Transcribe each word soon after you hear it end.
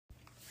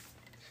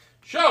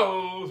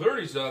Show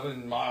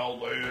 37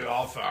 mildly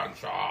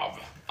offensive.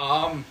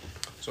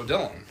 So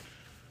Dylan,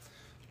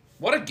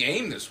 what a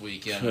game this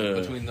weekend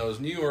between those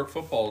New York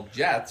Football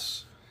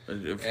Jets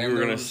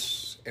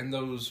and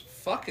those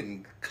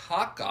fucking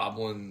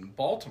cock-gobbling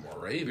Baltimore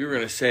Ravens. If you were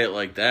gonna say it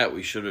like that,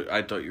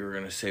 I thought you were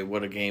gonna say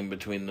what a game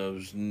between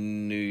those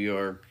New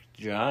York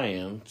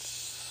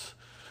Giants,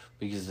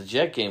 because the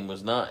Jet game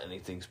was not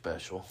anything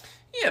special.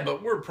 Yeah,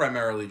 but we're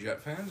primarily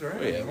Jet fans, right?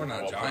 Oh, yeah, we're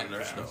not Giant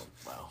fans.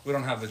 Wow. We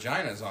don't have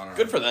vaginas on our...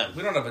 Good for them.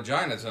 We don't have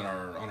vaginas on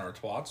our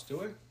twats, do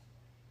we?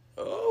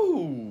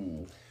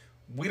 Oh.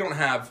 We don't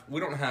have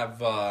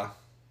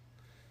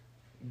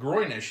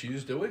groin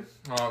issues, do we?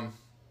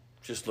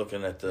 Just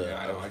looking at the...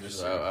 Yeah,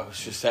 I was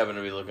just having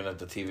to be looking at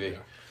the TV. Yeah.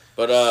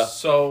 But,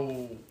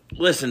 so...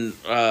 Listen,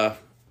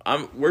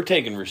 we're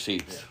taking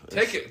receipts.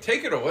 Yeah.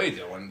 Take it away,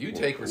 Dylan. You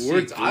take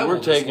receipts.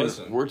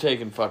 We're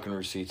taking fucking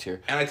receipts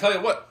here. And I tell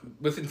you what,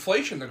 with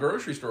inflation, the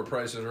grocery store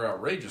prices are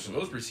outrageous, and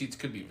those receipts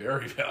could be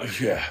very valuable.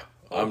 Yeah,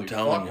 I'm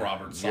telling you.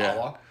 Robert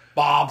Saleh. Yeah.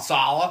 Bob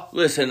Saleh.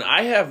 Listen,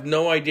 I have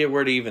no idea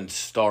where to even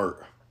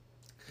start.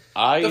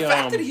 The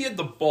fact that he had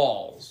the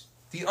balls,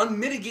 the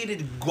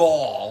unmitigated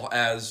gall,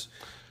 as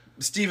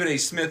Stephen A.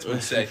 Smith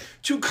would say,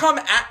 to come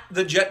at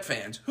the Jet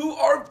fans, who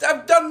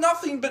have done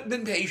nothing but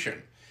been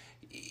patient.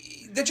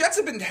 The Jets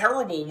have been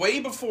terrible way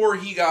before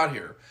he got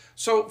here.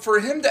 So for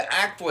him to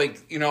act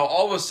like,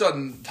 all of a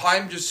sudden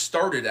time just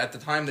started at the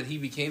time that he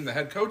became the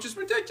head coach is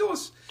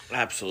ridiculous.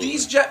 Absolutely.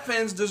 These Jet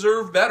fans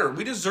deserve better.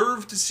 We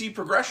deserve to see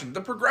progression. The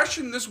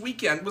progression this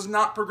weekend was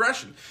not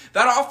progression.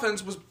 That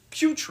offense was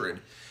putrid.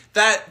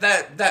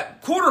 That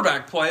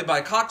quarterback play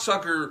by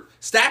cocksucker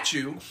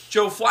statue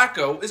Joe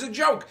Flacco is a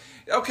joke.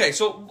 Okay,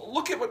 so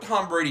look at what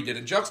Tom Brady did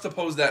and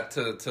juxtapose that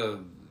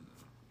to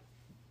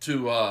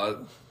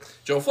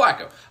Joe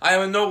Flacco. I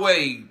am in no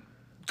way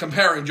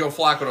comparing Joe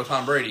Flacco to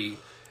Tom Brady.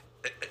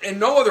 In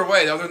no other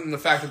way other than the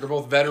fact that they're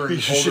both veteran, you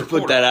should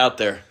put that out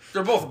there.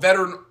 They're both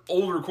veteran,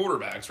 older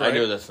quarterbacks, right? I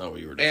knew that's not what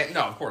you were doing.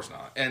 No, of course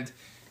not. And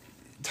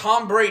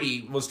Tom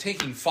Brady was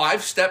taking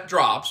 5-step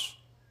drops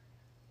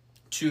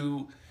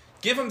to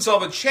give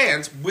himself a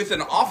chance with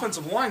an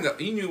offensive line that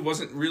he knew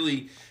wasn't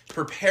really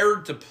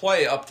prepared to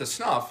play up to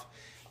snuff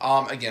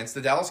against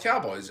the Dallas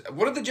Cowboys.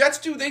 What did the Jets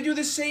do? They do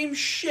the same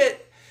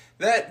shit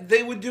that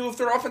they would do if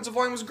their offensive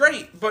line was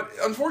great. But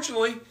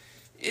unfortunately,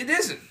 it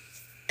isn't.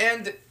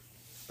 And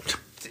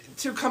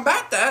to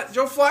combat that,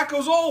 Joe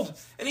Flacco's old,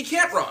 and he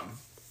can't run.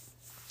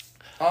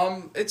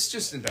 It's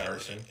just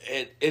embarrassing.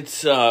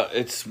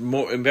 It's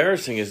more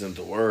embarrassing isn't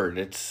the word.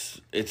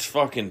 It's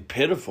fucking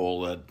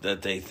pitiful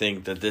that they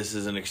think that this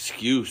is an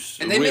excuse.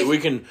 And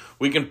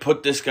we can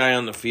put this guy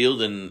on the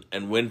field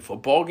and win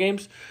football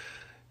games.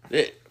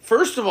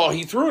 First of all,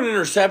 he threw an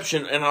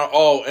interception, and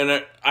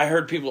I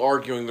heard people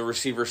arguing the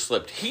receiver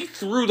slipped. He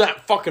threw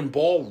that fucking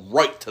ball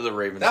right to the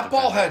Ravens. That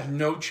ball had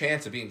no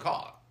chance of being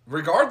caught,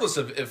 regardless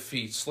of if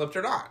he slipped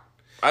or not.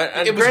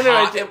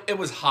 It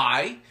was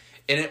high,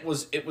 and it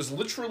was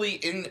literally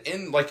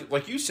in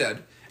like you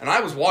said. And I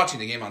was watching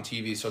the game on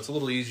TV, so it's a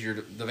little easier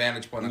the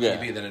vantage point on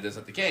TV than it is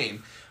at the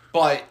game.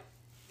 But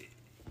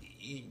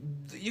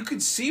you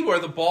could see where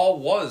the ball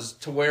was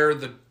to where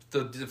the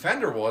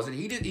defender was, and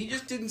he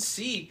just didn't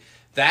see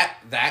that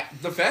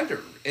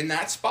defender in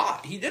that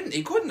spot. He didn't.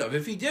 He couldn't have.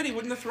 If he did, he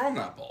wouldn't have thrown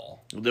that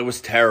ball. That was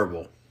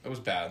terrible. It was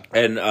bad.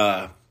 And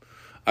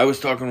I was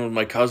talking with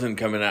my cousin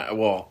coming out.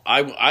 Well,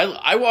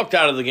 I walked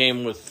out of the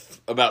game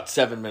with about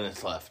 7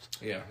 minutes left.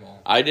 Yeah,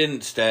 well, I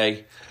didn't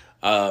stay.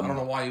 I don't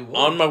know why you would.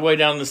 On my way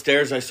down the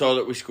stairs, I saw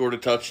that we scored a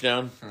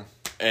touchdown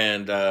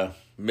and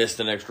missed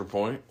an extra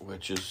point,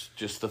 which is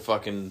just the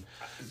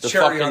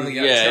cherry on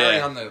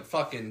the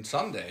fucking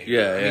Sunday.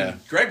 Yeah, I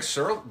mean, Greg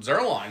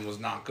Zuerlein was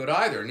not good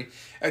either. And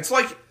it's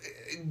like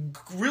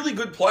really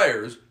good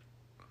players,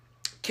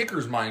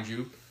 kickers, mind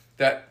you,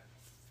 that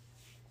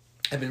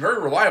have been very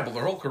reliable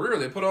their whole career.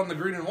 They put on the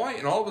green and white,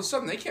 and all of a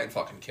sudden they can't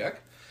fucking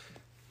kick.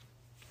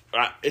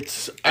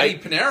 Eddie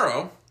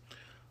Pinheiro.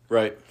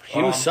 Right. He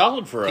was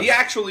solid for us. He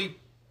actually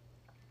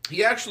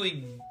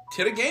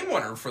hit a game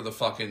winner for the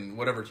fucking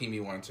whatever team he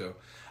went to.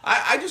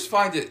 I just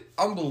find it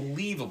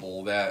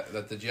unbelievable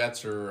that the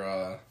Jets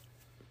are,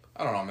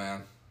 I don't know,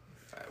 man.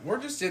 We're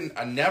just in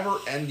a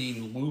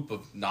never-ending loop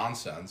of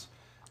nonsense.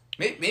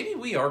 Maybe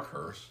we are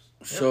cursed.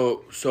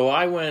 So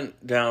I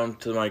went down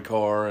to my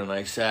car and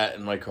I sat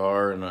in my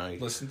car and I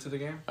listened to the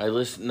game.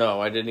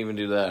 No, I didn't even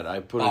do that.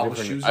 I put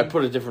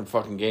a different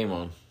fucking game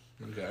on.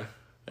 Okay.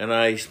 And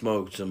I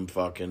smoked some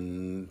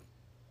fucking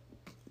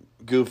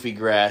goofy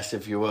grass,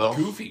 if you will.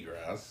 Goofy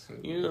grass.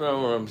 You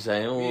know what I'm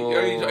saying?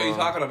 Are you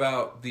talking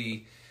about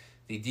the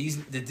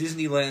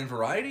Disneyland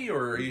variety,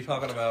 or are you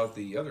talking about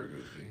the other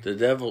goofy? The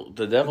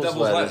devil's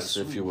lettuce,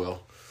 if you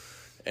will.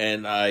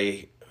 And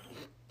I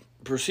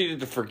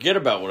proceeded to forget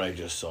about what I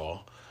just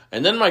saw.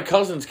 And then my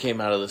cousins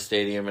came out of the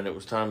stadium, and it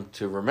was time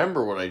to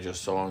remember what I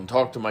just saw and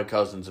talk to my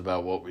cousins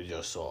about what we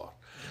just saw.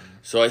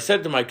 So I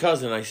said to my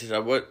cousin, I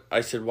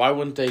said, why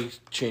wouldn't they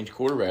change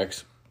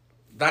quarterbacks?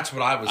 That's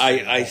what I was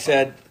saying. I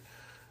said,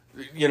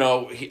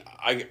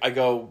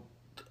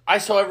 I I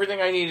saw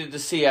everything I needed to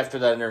see after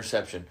that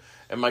interception.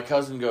 And my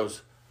cousin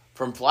goes,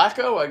 from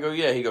Flacco? I go,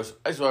 yeah. He goes,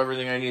 I saw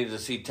everything I needed to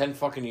see 10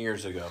 fucking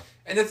years ago.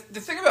 And the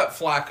thing about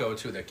Flacco,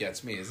 too, that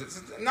gets me is it's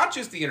not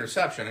just the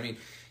interception. I mean,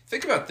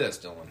 think about this,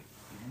 Dylan.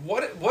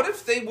 What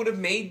if they would have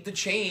made the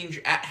change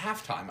at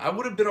halftime? I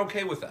would have been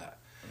okay with that.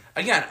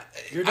 Again,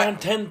 you're down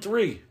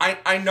 10-3.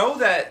 I know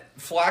that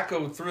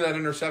Flacco threw that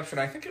interception.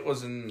 I think it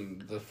was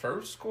in the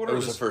first quarter. It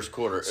was the first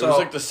quarter. So, it was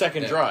like the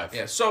second drive.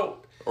 Yeah, so...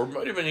 Or it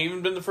might have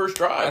even been the first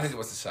drive. I think it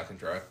was the second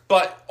drive.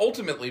 But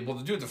ultimately,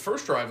 the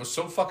first drive was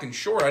so fucking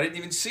short, I didn't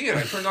even see it.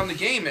 I turned on the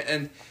game,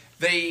 and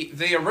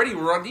they already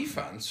were on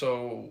defense.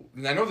 So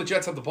I know the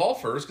Jets had the ball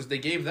first because they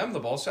gave them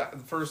the ball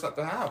first at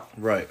the half.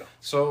 Right.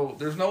 So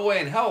there's no way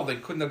in hell they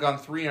couldn't have gone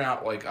 3 and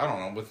out, like, I don't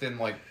know, within,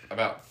 like,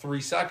 about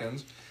 3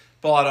 seconds.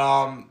 But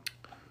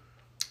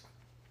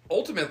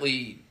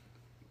ultimately,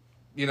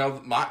 you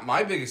know,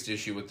 my biggest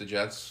issue with the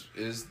Jets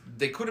is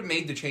they could have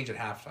made the change at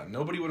halftime.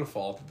 Nobody would have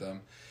faulted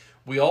them.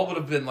 We all would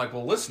have been like,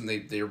 well, listen,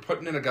 they were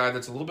putting in a guy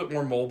that's a little bit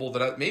more mobile,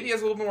 that maybe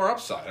has a little bit more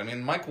upside. I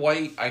mean, Mike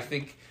White, I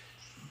think,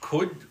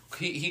 could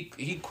be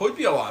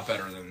a lot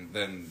better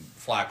than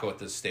Flacco at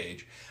this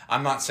stage.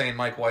 I'm not saying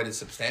Mike White is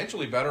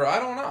substantially better. I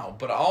don't know.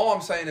 But all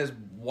I'm saying is,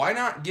 why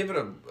not give it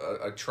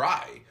a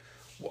try?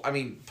 I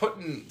mean,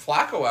 putting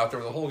Flacco out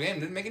there the whole game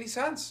didn't make any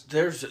sense.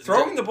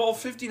 Throwing the ball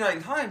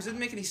 59 times didn't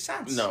make any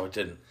sense. No, it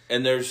didn't.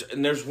 And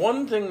there's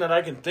one thing that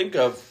I can think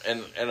of,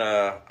 and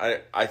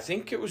I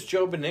think it was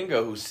Joe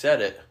Beningo who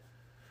said it,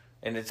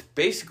 and it's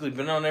basically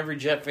been on every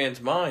Jet fan's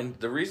mind.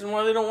 The reason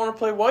why they don't want to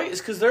play White is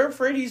because they're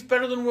afraid he's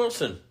better than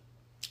Wilson.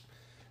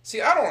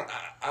 See, I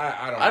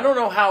don't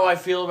know how I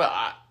feel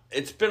about.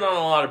 It's been on a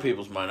lot of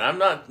people's mind. I'm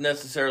not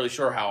necessarily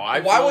sure how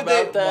I feel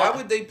about that. Why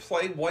would they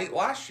play White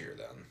last year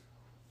then?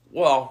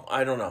 Well,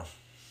 I don't know.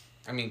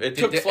 I mean, it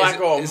took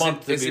Flacco a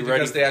month to be ready. Is it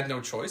because they had no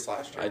choice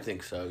last year? I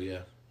think so, yeah.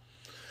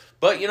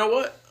 But you know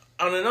what?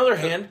 On another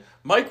hand,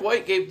 Mike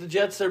White gave the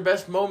Jets their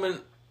best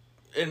moment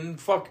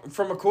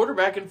from a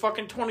quarterback in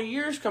fucking 20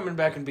 years coming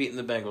back and beating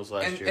the Bengals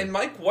last year. And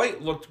Mike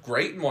White looked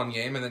great in one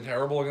game and then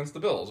terrible against the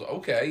Bills.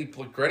 Okay, he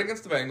looked great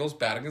against the Bengals,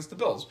 bad against the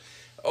Bills.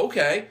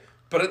 Okay,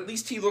 but at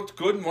least he looked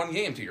good in one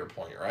game, to your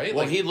point, right?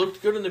 Well, he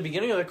looked good in the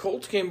beginning of the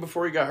Colts game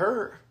before he got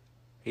hurt.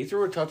 He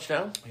threw a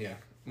touchdown. Yeah.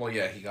 Well,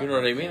 yeah, he got hurt. You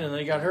know what I mean? And then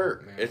he got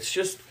hurt. Yeah. It's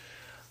just,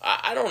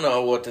 I don't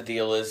know what the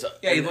deal is.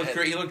 Yeah, he looked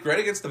great. He looked great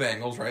against the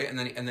Bengals, right? And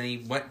then he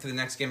went to the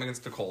next game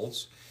against the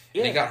Colts.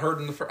 Yeah. And he got hurt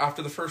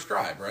after the first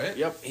drive, right?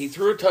 Yep. He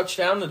threw a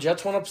touchdown. The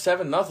Jets went up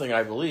 7-0,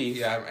 I believe.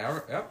 Yeah,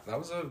 that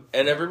was a...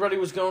 And everybody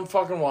was going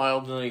fucking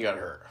wild, and then he got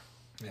hurt.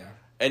 Yeah.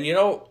 And, you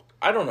know,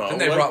 I don't know.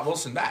 And they brought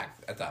Wilson back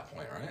at that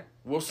point, right?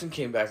 Wilson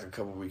came back a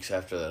couple weeks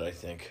after that, I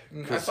think.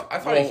 Because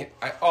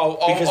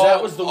that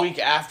was the week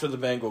after the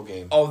Bengal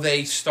game. Oh,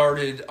 they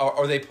started,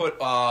 or they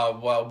put,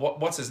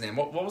 what's his name?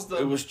 What was the...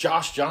 It was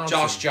Josh Johnson.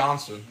 Josh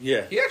Johnson.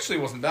 Yeah. He actually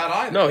wasn't bad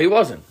either. No, he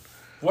wasn't.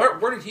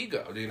 Where did he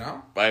go? Do you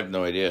know? I have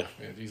no idea.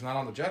 Yeah, he's not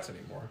on the Jets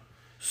anymore.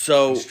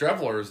 So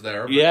Strevler is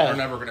there, but they're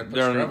never going to put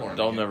Strevler in.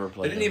 They'll never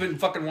play They didn't even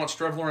fucking want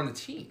Strevler on the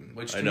team,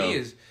 which to me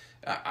is,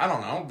 I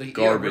don't know.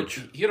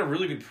 Garbage. He had a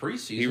really good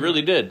preseason. He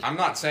really did. I'm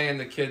not saying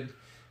the kid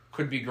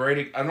could be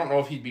great. I don't know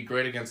if he'd be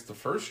great against the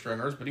first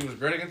stringers, but he was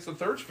great against the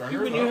third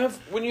stringers.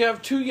 When you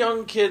have two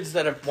young kids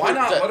that have why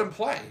not let him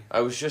play?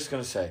 I was just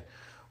going to say,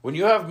 when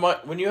you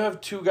have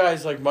two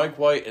guys like Mike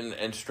White and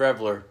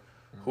Strevler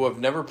who have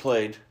never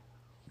played.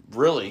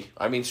 Really?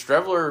 I mean,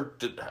 Strevler,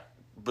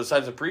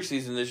 besides the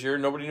preseason this year,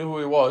 nobody knew who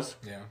he was.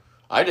 Yeah.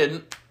 I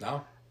didn't.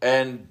 No.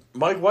 And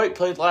Mike White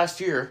played last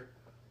year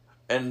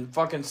and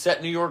fucking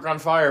set New York on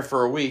fire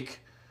for a week.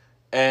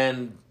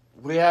 And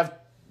we have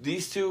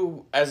these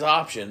two as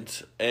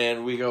options,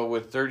 and we go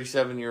with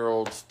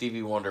 37-year-old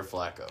Stevie Wonder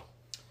Flacco.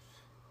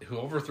 Who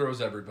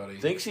overthrows everybody.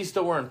 Thinks he's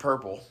still wearing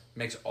purple.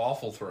 Makes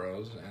awful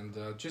throws,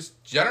 and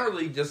just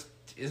generally just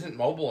isn't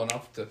mobile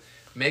enough to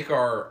make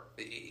our...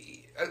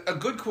 A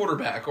good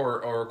quarterback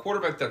or a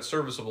quarterback that's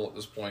serviceable at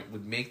this point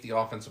would make the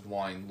offensive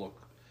line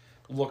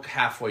look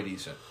halfway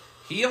decent.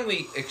 He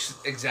only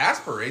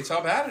exasperates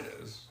how bad it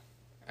is,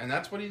 and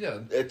that's what he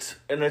did. It's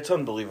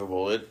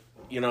unbelievable. And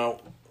a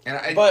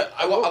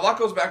lot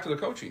goes back to the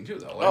coaching too,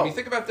 though. I mean,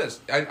 think about this.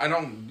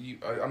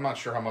 I'm not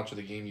sure how much of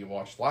the game you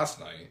watched last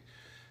night.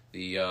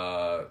 Monday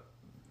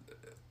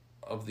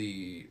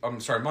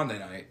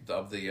night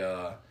of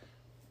the.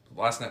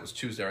 Last night was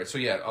Tuesday, right? So,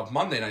 yeah, of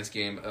Monday night's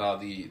game,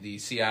 the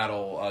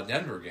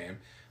Seattle-Denver game.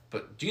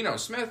 But Geno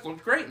Smith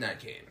looked great in that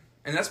game.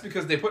 And that's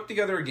because they put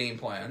together a game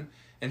plan.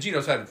 And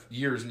Geno's had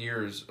years and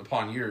years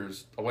upon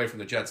years away from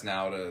the Jets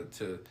now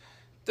to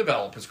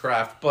develop his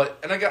craft.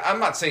 I'm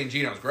not saying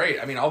Geno's great.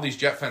 I mean, all these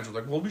Jet fans are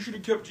like, well, we should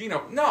have kept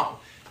Geno. No,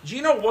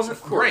 Geno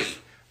wasn't great.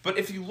 But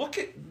if you look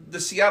at the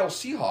Seattle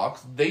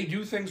Seahawks, they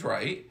do things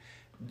right.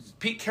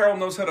 Pete Carroll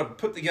knows how to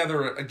put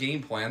together a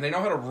game plan. They know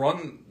how to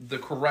run the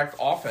correct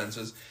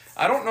offenses.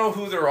 I don't know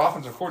who their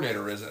offensive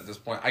coordinator is at this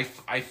point.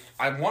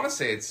 I want to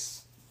say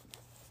it's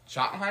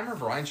Schottenheimer,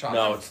 Brian Schottenheimer.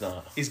 No, it's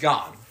not. He's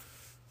gone.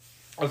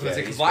 I was going to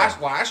say because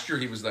last year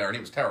he was there and he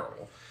was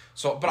terrible.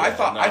 So, but I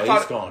thought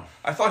he's gone.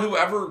 I thought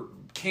whoever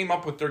came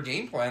up with their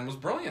game plan was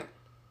brilliant,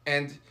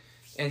 and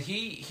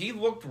he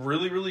looked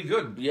really, really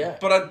good. Yeah.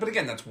 But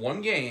again, that's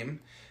one game,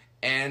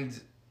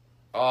 and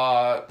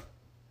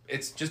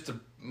it's just a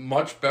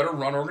much better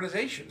run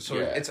organization. So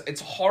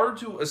it's hard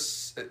to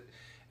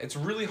it's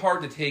really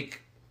hard to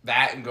take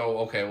that and go,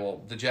 okay,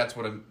 well, the Jets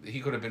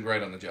he could have been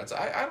great on the Jets.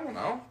 I don't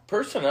know.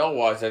 Personnel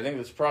wise, I think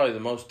that's probably the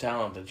most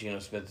talent that Geno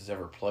Smith has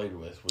ever played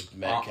with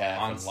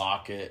Metcalf and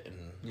Lockett and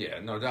yeah,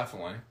 no,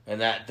 definitely.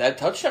 And that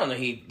touchdown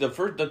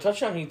the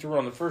touchdown he threw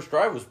on the first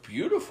drive was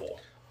beautiful.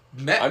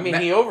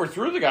 He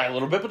overthrew the guy a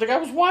little bit, but the guy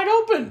was wide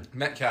open.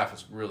 Metcalf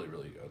is really,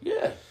 really good.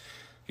 Yeah.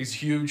 He's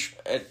huge.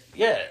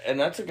 And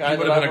that's a guy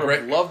that I would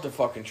have loved to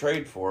fucking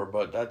trade for,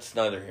 but that's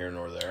neither here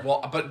nor there.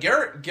 Well, but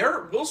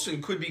Garrett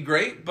Wilson could be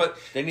great, but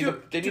they need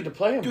to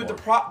play him more.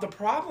 The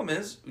problem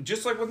is,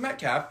 just like with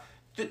Metcalf,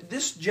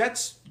 this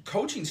Jets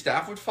coaching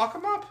staff would fuck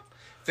him up.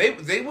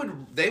 They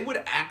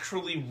would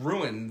actually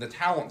ruin the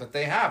talent that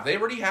they have. They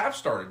already have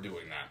started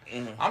doing that.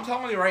 Mm-hmm. I'm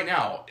telling you right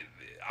now,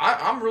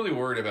 I'm really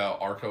worried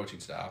about our coaching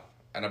staff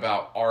and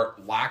about our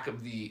lack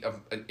of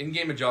an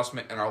in-game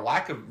adjustment and our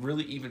lack of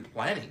really even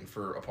planning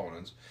for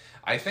opponents.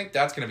 I think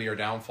that's going to be our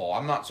downfall.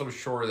 I'm not so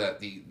sure that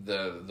the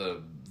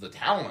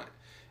talent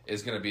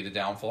is going to be the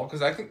downfall,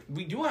 because I think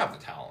we do have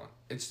the talent.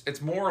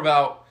 It's more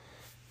about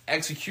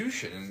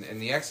execution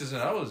and the X's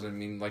and O's. I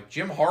mean, like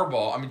John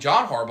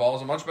Harbaugh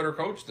is a much better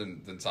coach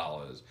than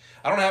Saleh is.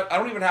 I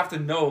don't even have to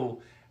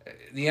know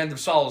the end of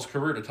Saleh's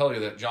career to tell you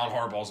that John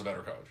Harbaugh is a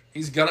better coach.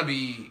 He's gonna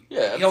be.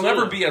 Yeah, he'll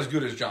never be as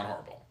good as John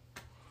Harbaugh.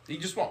 He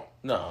just won't.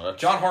 No,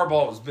 John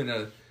Harbaugh has been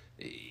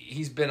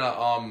a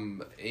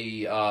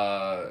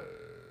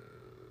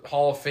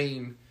Hall of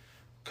Fame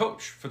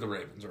coach for the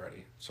Ravens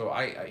already. So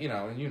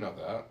and you know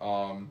that.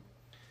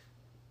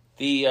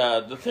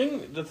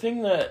 The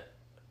thing that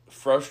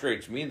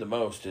frustrates me the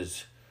most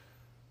is,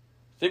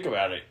 think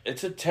about it.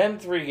 It's a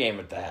 10-3 game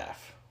at the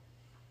half.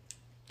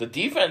 The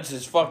defense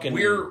is fucking...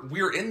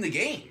 We're in the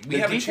game. We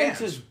have a chance. The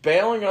defense is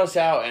bailing us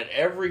out at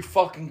every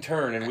fucking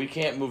turn, and we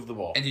can't move the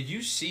ball. And did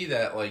you see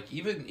that, like,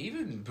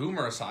 even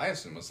Boomer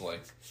Esiason was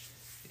like,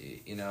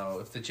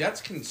 if the Jets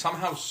can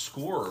somehow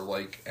score,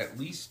 like, at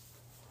least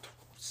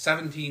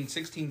 17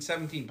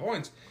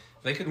 points,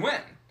 they could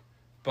win.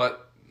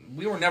 But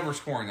we were never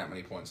scoring that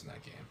many points in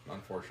that game,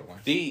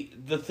 unfortunately.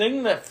 The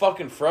thing that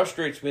fucking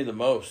frustrates me the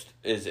most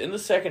is, in the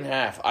second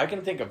half, I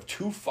can think of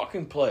 2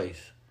 fucking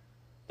plays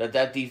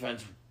that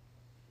defense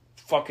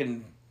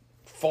fucking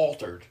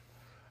faltered.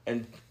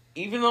 And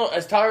even though,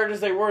 as tired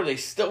as they were, they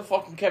still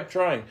fucking kept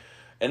trying.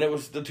 And it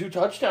was the 2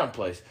 touchdown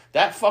plays.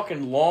 That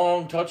fucking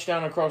long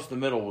touchdown across the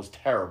middle was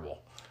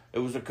terrible. It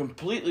was a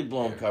completely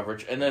blown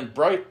coverage. And then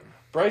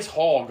Bryce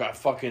Hall got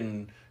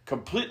fucking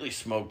completely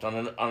smoked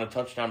on a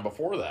touchdown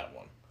before that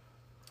one.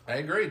 I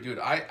agree, dude.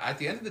 At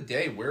the end of the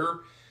day,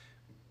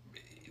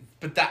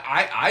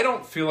 I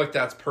don't feel like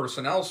that's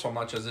personnel so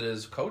much as it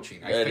is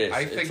coaching. I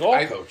think it's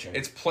all coaching.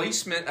 It's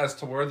placement as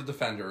to where the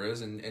defender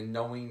is, and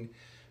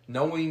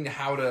knowing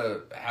how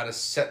to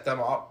set them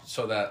up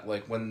so that,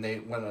 like, when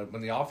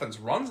the offense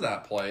runs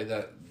that play,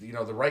 that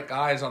the right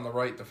guy's on the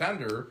right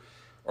defender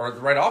or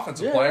the right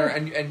offensive player,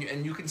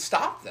 and you can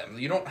stop them.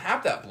 You don't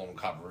have that blown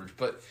coverage.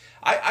 But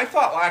I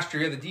thought last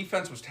year the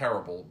defense was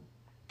terrible,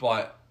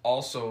 but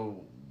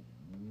also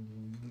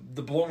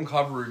the blown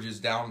coverages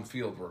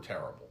downfield were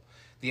terrible.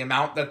 The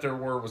amount that there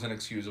was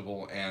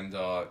inexcusable, and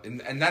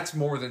that's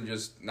more than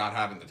just not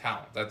having the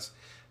talent.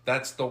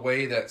 That's the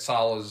way that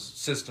Saleh's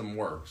system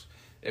works.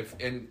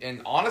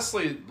 And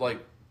honestly, like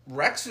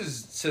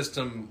Rex's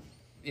system,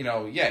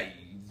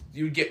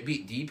 you'd get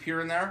beat deep here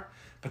and there,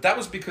 but that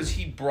was because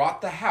he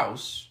brought the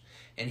house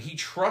and he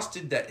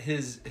trusted that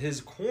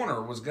his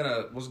corner was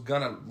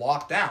gonna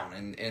lock down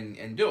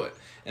and do it.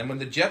 And when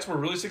the Jets were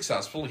really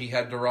successful, he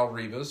had Darrelle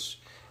Revis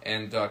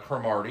and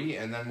Cromartie,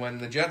 and then when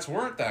the Jets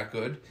weren't that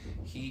good,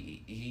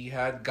 he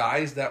had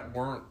guys that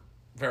weren't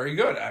very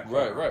good at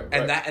corner. Right.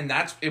 And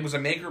that's it was a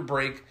make or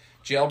break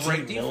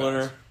jailbreak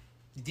defense.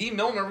 D.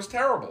 Milner was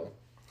terrible.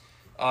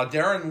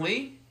 Darren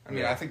Lee,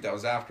 I think that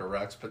was after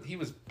Rex, but he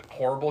was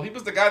horrible. He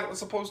was the guy that was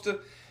supposed to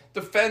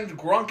defend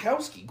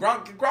Gronkowski.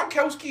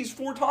 Gronkowski's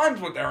 4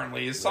 times what Darren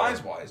Lee is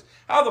size-wise.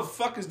 How the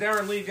fuck is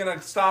Darren Lee going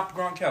to stop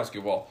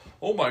Gronkowski? Well,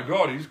 oh my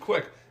God, he's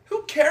quick.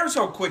 Who cares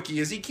how quick he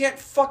is? He can't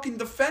fucking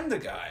defend the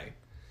guy.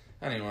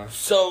 Anyway.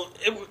 So,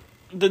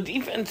 the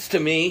defense, to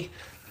me,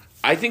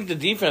 I think the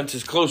defense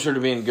is closer to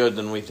being good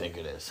than we think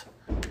it is.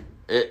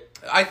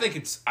 I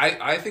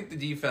think the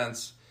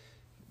defense,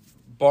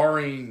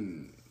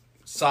 barring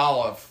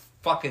Saleh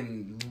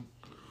fucking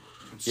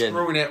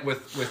screwing it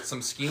with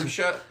some scheme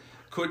shit,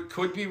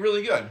 could be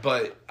really good.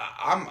 But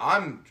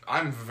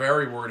I'm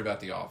very worried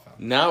about the offense.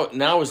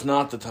 Now is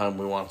not the time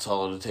we want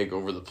Saleh to take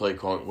over the play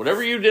calling.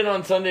 Whatever you did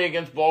on Sunday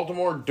against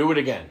Baltimore, do it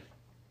again.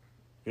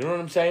 You know what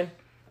I'm saying?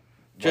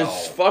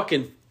 Just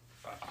fucking.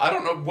 I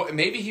don't know.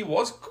 Maybe he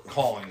was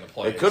calling the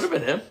plays. It could have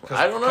been him.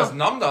 I don't know. Because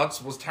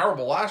Numbnuts was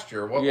terrible last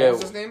year. What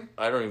was his name?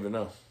 I don't even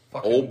know.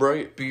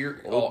 Albright?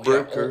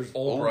 Albright or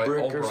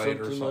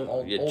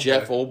something.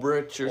 Jeff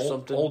Ulbrich or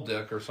something. Old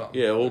Dick or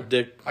something. Yeah, Old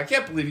Dick. I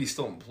can't believe he's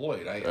still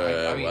employed.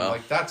 I mean,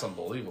 like, that's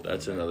unbelievable.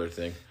 That's another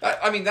thing.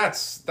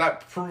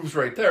 That proves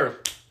right there.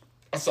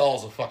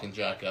 Saul's a fucking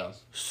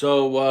jackass.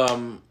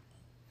 So,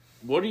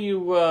 what do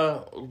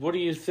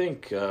you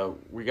think?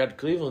 We got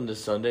Cleveland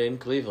this Sunday in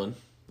Cleveland.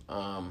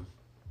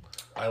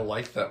 I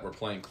like that we're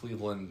playing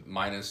Cleveland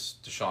minus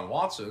Deshaun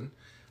Watson.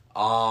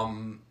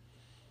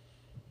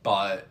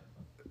 But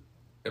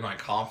am I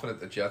confident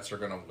the Jets are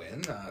going to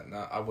win?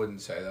 No, I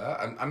wouldn't say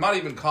that. I'm not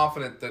even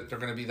confident that they're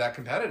going to be that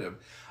competitive.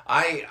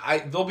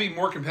 They'll be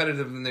more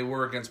competitive than they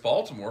were against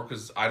Baltimore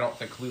because I don't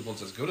think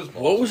Cleveland's as good as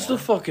Baltimore. What was the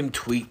fucking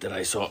tweet that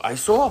I saw? I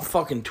saw a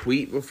fucking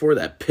tweet before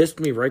that pissed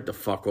me right the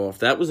fuck off.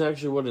 That was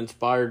actually what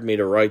inspired me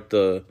to write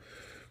the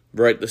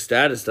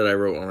status that I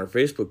wrote on our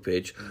Facebook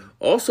page.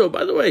 Also,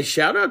 by the way,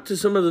 shout out to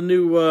some of the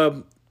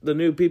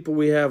new people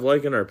we have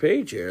liking our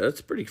page here. That's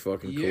pretty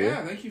fucking cool.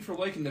 Yeah, thank you for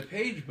liking the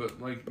page, but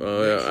like,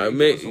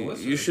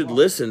 you should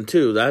listen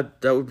too.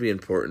 That would be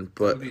important.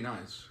 But that would be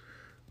nice.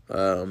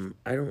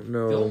 I don't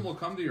know. Dylan will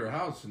come to your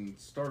house and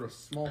start a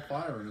small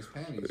fire in his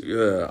panties.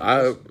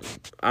 Yeah,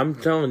 I'm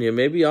telling you,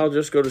 maybe I'll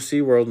just go to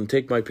SeaWorld and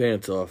take my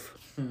pants off.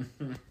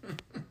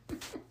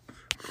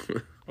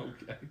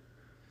 Okay.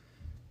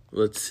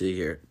 Let's see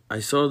here. I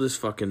saw this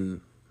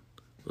fucking...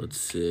 Let's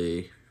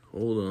see.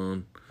 Hold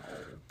on.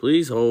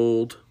 Please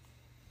hold.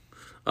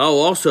 Oh,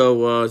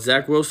 also,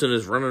 Zach Wilson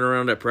is running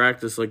around at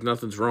practice like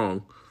nothing's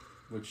wrong.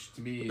 Which,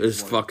 to me,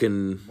 is like,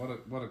 fucking...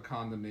 What a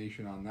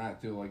condemnation on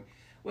that, too. Like,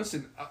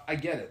 listen, I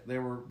get it. They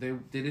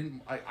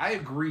didn't... I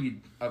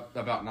agreed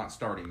about not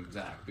starting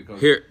Zach because...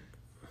 Here...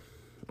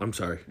 I'm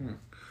sorry.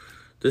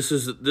 This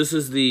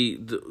is the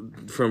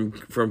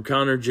from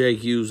Connor J.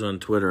 Hughes on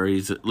Twitter.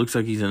 It looks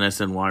like he's an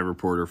SNY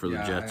reporter for the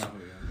Jets.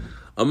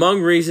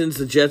 Among reasons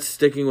the Jets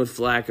sticking with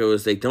Flacco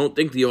is they don't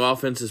think the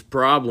offense's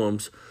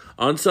problems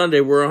on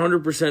Sunday were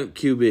 100%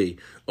 QB.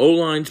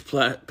 O-line's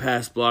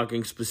pass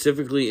blocking,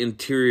 specifically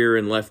interior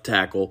and left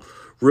tackle,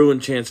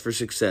 ruined chance for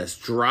success.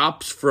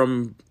 Drops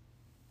from,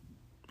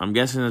 I'm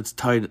guessing that's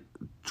tight,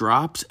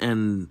 drops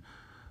and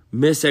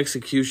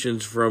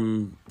mis-executions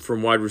from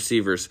wide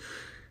receivers.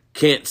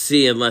 Can't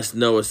see unless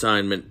no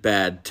assignment,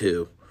 bad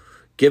too.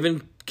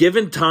 Given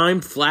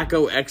time,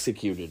 Flacco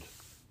executed.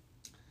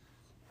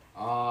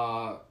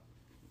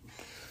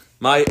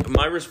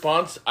 My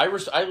response, I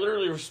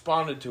literally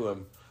responded to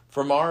him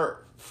from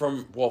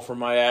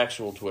my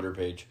actual Twitter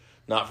page,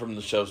 not from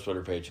the show's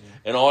Twitter page,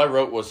 and all I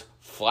wrote was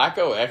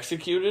Flacco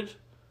executed.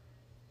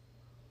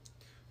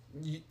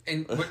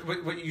 And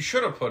what you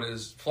should have put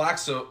is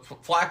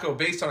Flacco,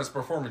 based on his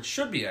performance,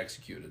 should be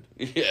executed.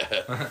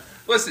 Yeah.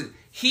 Listen,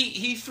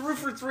 he threw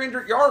for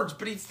 300 yards,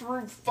 but he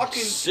threw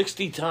fucking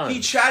 60 times.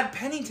 He Chad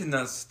Pennington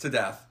us to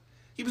death.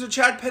 He was a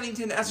Chad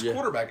Pennington-esque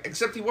quarterback,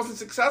 except he wasn't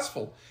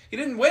successful. He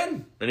didn't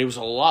win. And he was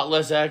a lot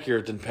less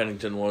accurate than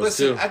Pennington was,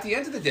 Listen, too. At the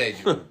end of the day,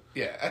 dude,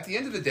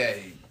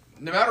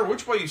 no matter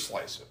which way you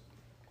slice it,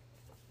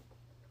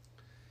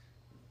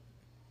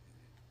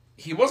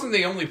 he wasn't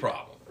the only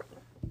problem.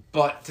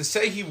 But to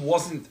say he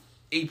wasn't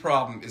a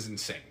problem is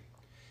insane.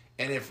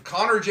 And if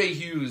Connor J.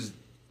 Hughes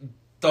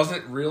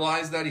doesn't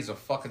realize that, he's a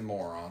fucking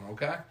moron,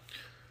 okay? And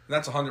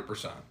that's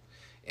 100%.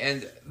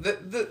 And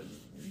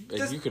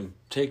you can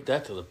take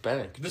that to the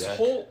bank. This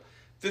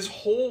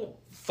whole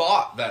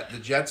thought that the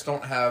Jets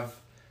don't have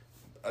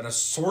an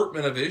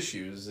assortment of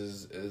issues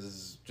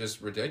is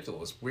just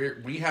ridiculous.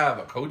 We have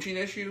a coaching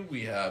issue,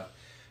 we have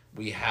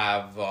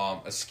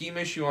a scheme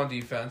issue on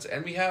defense,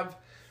 and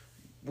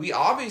we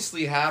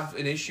obviously have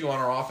an issue on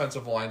our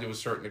offensive line to a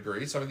certain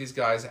degree. Some of these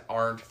guys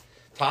aren't.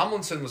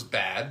 Tomlinson was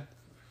bad,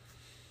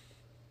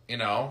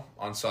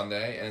 on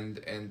Sunday,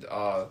 and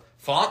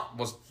Font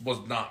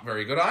was not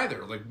very good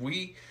either. Like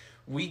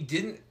we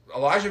didn't.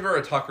 Elijah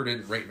Vera Tucker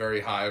didn't rate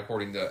very high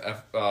according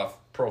to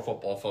Pro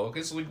Football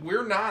Focus. Like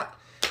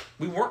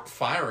we weren't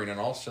firing on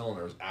all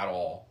cylinders at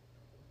all.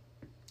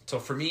 So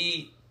for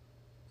me,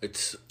 and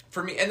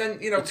then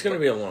it's going to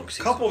be a long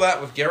season. Couple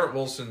that with Garrett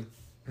Wilson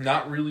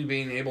not really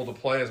being able to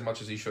play as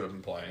much as he should have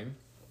been playing,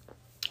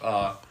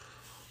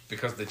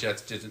 because the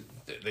Jets didn't.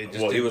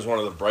 He was one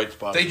of the bright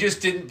spots. They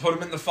just didn't put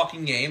him in the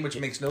fucking game, which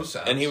makes no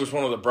sense. And he was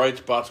one of the bright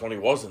spots when he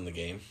was in the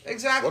game.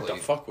 Exactly. What the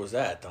fuck was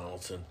that,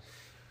 Donaldson?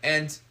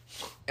 And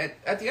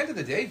at the end of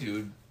the day,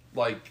 dude,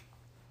 like,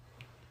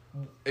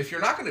 if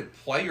you're not going to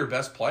play your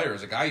best player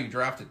as a guy you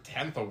drafted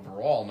 10th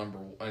overall,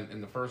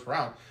 in the first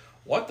round,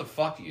 what the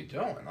fuck are you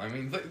doing? I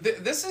mean,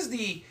 this is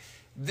the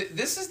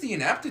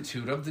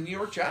ineptitude of the New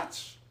York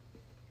Jets.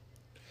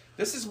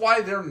 This is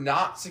why they're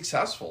not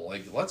successful.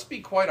 Like, let's be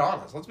quite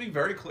honest. Let's be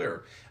very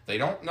clear. They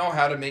don't know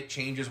how to make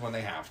changes when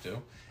they have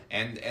to,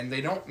 and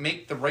they don't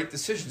make the right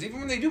decisions. Even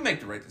when they do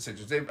make the right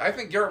decisions, I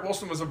think Garrett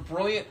Wilson was a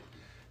brilliant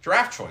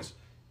draft choice.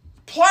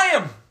 Play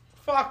him.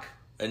 Fuck.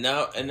 And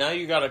now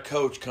you got a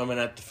coach coming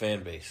at the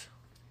fan base.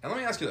 And let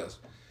me ask you this: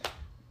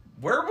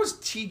 where was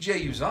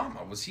T.J.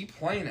 Uzomah? Was he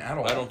playing at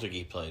all? I don't think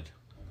he played.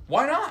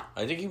 Why not?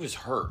 I think he was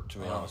hurt, to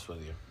be honest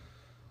with you.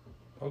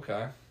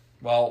 Okay.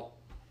 Well,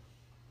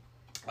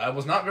 I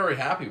was not very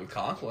happy with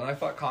Conklin. I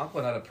thought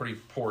Conklin had a pretty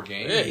poor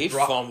game. Yeah, he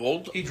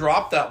fumbled. He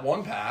dropped that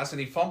one pass, and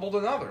he fumbled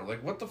another.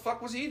 Like, what the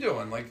fuck was he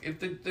doing? Like, if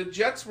the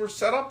Jets were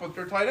set up with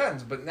their tight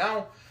ends, but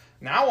now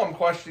I'm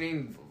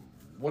questioning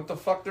what the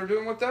fuck they're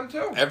doing with them,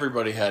 too.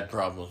 Everybody had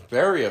problems.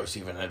 Berrios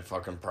even had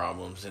fucking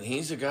problems, and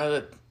he's a guy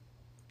that...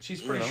 She's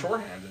pretty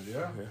shorthanded,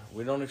 yeah.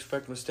 We don't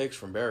expect mistakes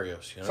from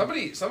Berrios, you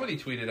know? Somebody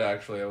tweeted,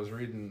 actually, I was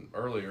reading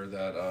earlier,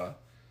 that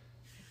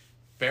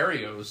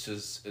Berrios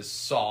is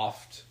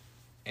soft,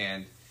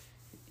 and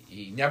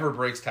he never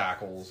breaks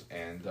tackles,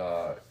 and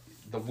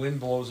the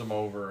wind blows him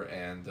over,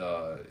 and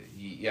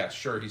he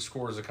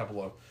scores a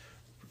couple of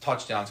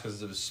touchdowns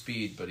because of his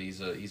speed, but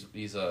he's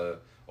a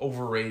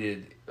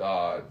overrated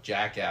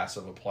jackass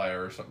of a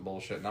player or something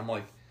bullshit. And I'm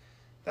like,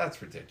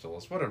 that's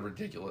ridiculous. What a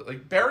ridiculous...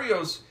 Like,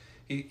 Berrios...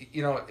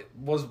 He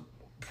was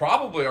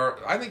probably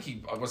I think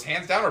he was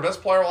hands down our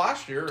best player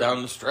last year.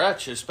 Down the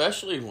stretch,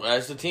 especially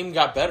as the team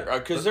got better.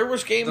 Because there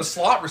was games... The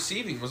slot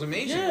receiving was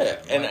amazing.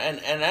 Yeah,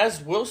 and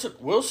as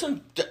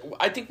Wilson,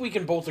 I think we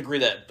can both agree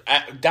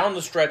that down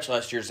the stretch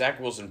last year, Zach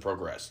Wilson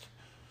progressed.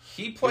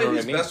 He played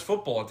his best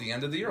football at the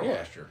end of the year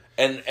last year.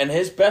 And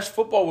his best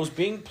football was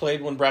being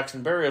played when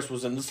Braxton Berrios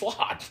was in the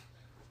slot.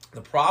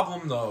 The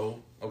problem,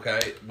 though,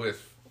 okay,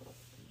 with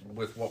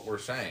what we're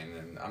saying,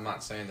 and I'm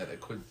not saying that it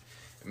could...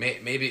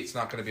 Maybe it's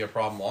not going to be a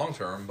problem long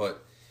term,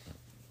 but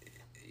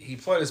he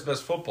played his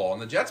best football,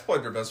 and the Jets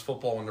played their best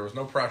football when there was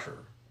no pressure,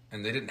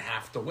 and they didn't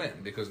have to win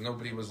because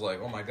nobody was like,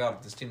 "Oh my God,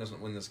 if this team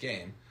doesn't win this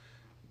game,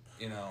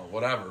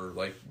 whatever.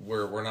 Like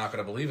we're not going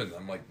to believe in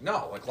them." Like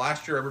no, like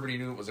last year everybody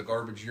knew it was a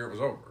garbage year; it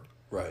was over.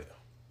 Right.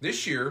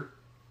 This year,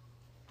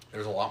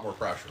 there's a lot more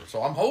pressure,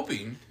 so I'm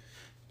hoping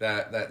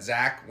that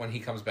Zach, when he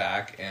comes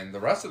back, and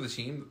the rest of the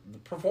team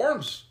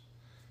performs.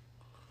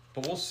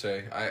 But we'll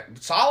see.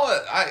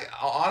 Saleh,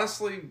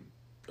 honestly,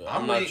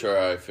 I'm not sure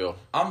how I feel.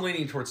 I'm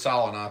leaning towards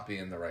Saleh not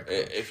being the right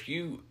coach. If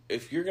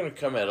you're gonna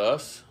come at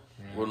us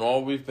when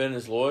all we've been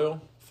is loyal,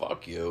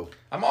 fuck you.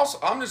 I'm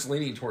just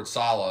leaning towards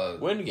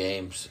Saleh. Win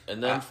games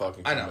and then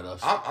fucking come at us.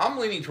 I'm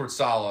leaning towards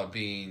Saleh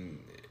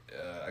being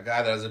a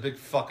guy that has a big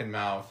fucking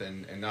mouth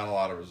and not a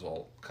lot of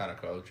result kind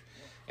of coach.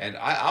 And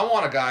I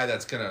want a guy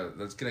that's gonna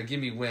give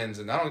me wins.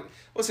 And I don't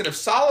listen. If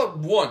Saleh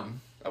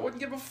won, I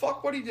wouldn't give a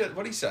fuck what he did,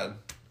 what he said.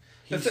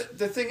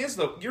 The thing is,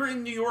 though, you're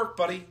in New York,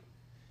 buddy.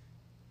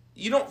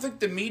 You don't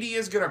think the media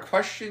is going to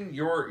question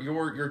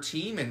your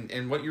team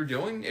and what you're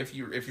doing if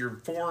you're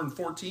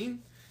 4-14?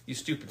 You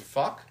stupid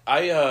fuck.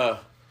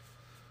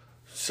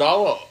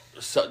 Saleh,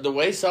 the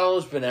way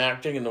Saleh's been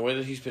acting and the way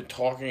that he's been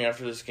talking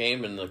after this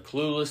game and the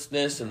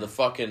cluelessness and the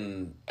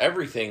fucking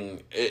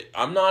everything,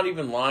 I'm not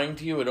even lying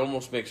to you. It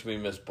almost makes me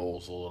miss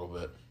Bowles a little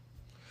bit.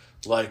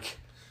 Like,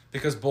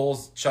 because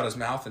Bowles shut his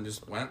mouth and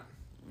just went.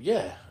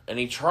 Yeah, and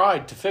he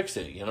tried to fix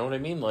it. You know what I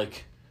mean?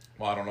 Like,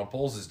 well, I don't know.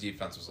 Bowles'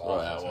 defense was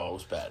awful. Well, it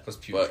was bad. It was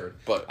putrid.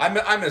 But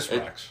I miss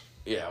Rex.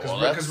 Yeah,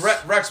 because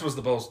Rex was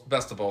the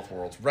best of both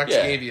worlds. Rex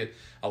gave you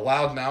a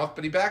loud mouth,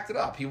 but he backed it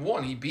up. He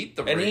won. He beat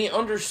the. And he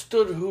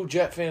understood who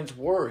Jet fans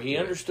were. He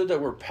understood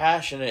that we're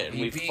passionate and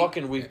we've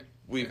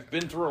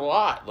been through a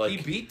lot. Like he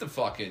beat the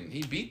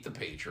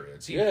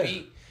Patriots.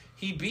 He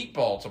beat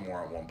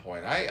Baltimore at one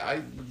point.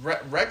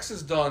 Rex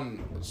has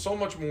done so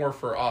much more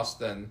for us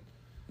than.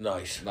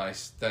 Nice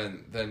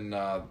than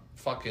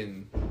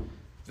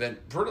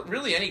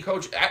really any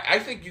coach. I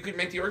think you could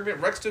make the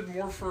argument Rex did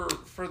more for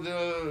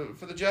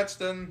the Jets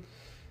than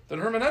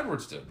Herman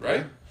Edwards did, right?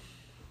 Yeah.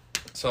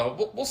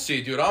 So we'll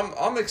see, dude.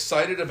 I'm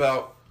excited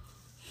about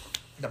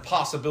the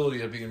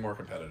possibility of being more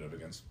competitive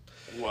against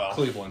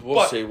Cleveland.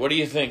 We'll see. What do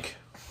you think?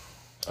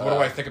 What do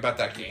I think about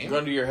that game?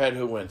 Gun to your head,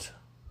 who wins?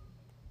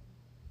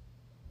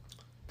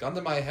 Gun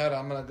to my head,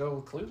 I'm going to go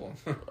with Cleveland.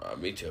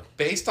 Me too.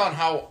 Based on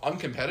how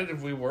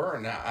uncompetitive we were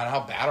and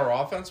how bad our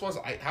offense was,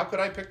 how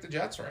could I pick the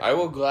Jets right now? I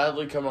will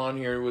gladly come on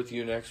here with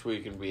you next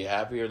week and be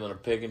happier than a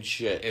pig in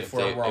shit if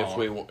we're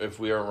wrong. If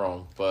we are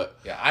wrong. But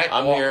yeah,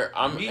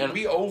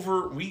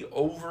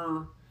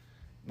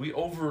 we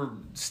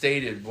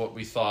overstated what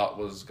we thought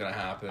was going to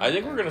happen. I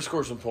think we're going to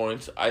score some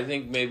points. I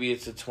think maybe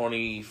it's a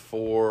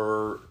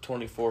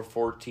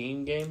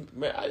 24-14 game.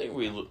 I think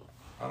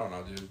I don't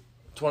know, dude.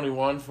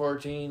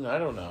 21-14? I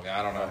don't know. Yeah,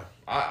 I don't know.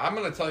 I'm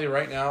going to tell you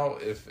right now,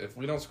 if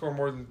we don't score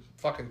more than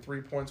fucking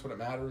 3 points when it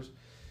matters,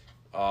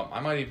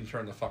 I might even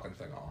turn the fucking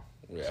thing off.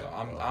 Yeah. So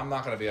I'm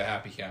not going to be a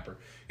happy camper.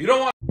 You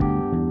don't want...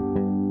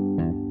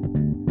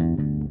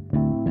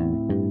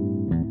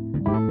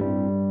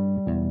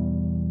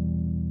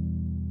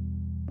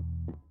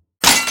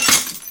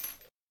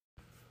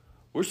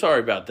 We're sorry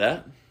about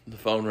that. The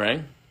phone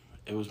rang.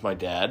 It was my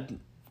dad.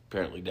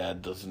 Apparently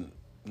Dad doesn't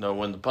know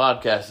when the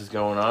podcast is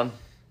going on.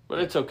 But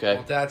it's okay.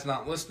 Well, Dad's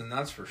not listening,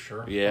 that's for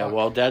sure. Yeah,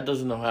 well, Dad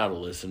doesn't know how to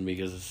listen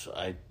because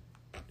I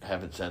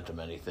haven't sent him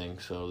anything,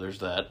 so there's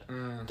that.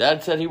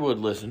 Dad said he would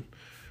listen.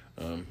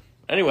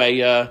 Anyway,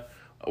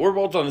 we're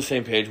both on the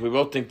same page. We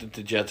both think that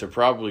the Jets are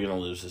probably going to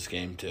lose this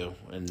game, too.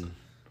 And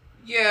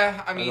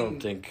yeah, I mean, I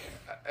don't think...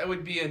 It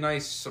would be a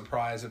nice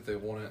surprise if they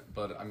won it,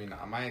 but, I mean,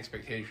 my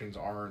expectations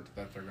aren't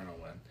that they're going to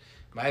win.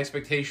 my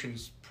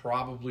expectations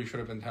probably should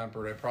have been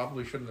tempered. I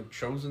probably shouldn't have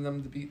chosen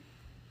them to beat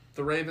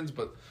the Ravens,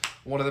 but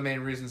one of the main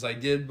reasons I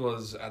did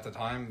was at the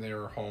time they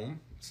were home.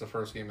 It's the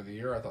first game of the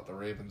year. I thought the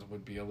Ravens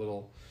would be a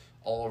little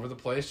all over the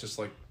place, just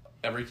like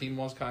every team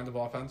was kind of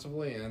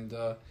offensively, and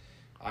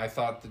I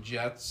thought the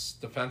Jets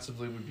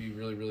defensively would be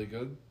really, really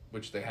good,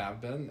 which they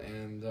have been,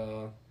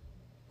 and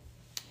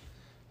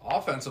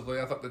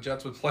offensively I thought the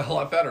Jets would play a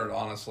lot better,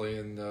 honestly,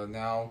 and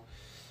now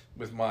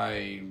with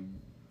my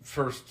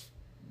first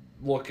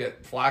look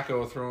at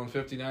Flacco throwing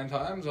 59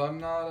 times, I'm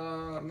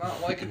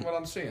not liking what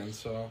I'm seeing,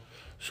 so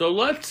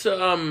let's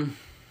on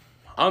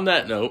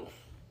that note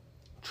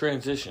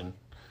transition.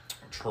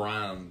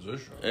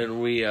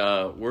 And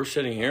we're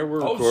sitting here. We're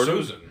recording.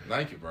 Susan,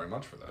 thank you very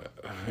much for that.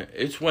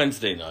 It's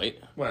Wednesday night.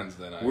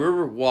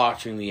 We're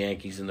watching the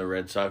Yankees and the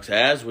Red Sox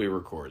as we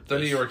record this. The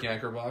New York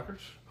Yankees,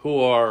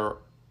 who are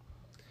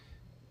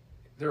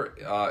they're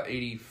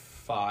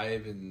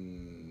 85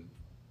 and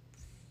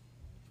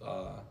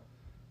I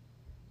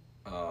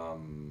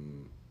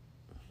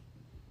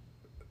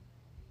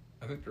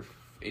think they're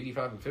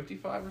 85 and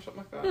 55 or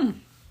something like that.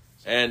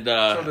 And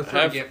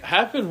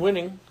have been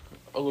winning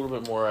a little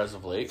bit more as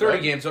of late.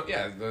 30 games up,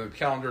 yeah. The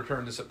calendar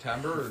turned to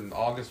September, and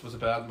August was a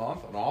bad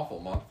month, an awful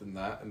month in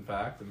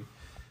fact. And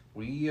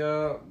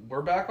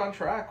we're back on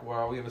track.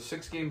 Well, we have a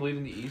 6-game lead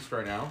in the East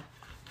right now.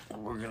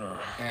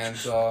 And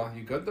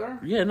you good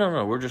there? Yeah,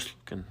 no. We're just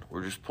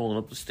pulling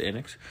up the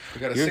standings. We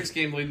got a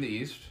 6-game lead in the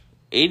East.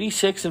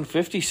 86 and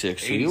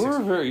 56. So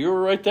you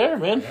were right there,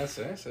 man. Yeah,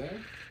 say.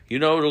 You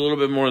know it a little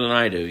bit more than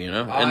I do, you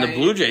know? And the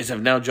Blue Jays have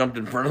now jumped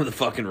in front of the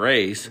fucking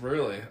Rays.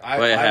 Really?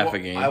 By half a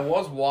game. I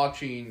was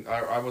watching...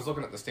 I was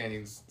looking at the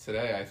standings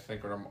today, I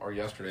think, or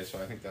yesterday,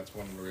 so I think that's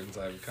one of the reasons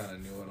I kind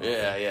of knew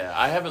it. Yeah.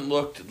 I haven't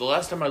looked... The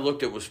last time I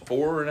looked, it was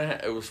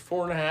 4.5. It was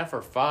 4.5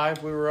 or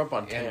 5 we were up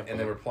on Tampa. And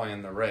they were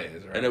playing the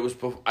Rays, right? And it was...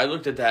 I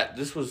looked at that.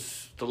 This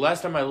was... The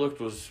last time I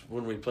looked was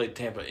when we played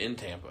Tampa in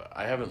Tampa.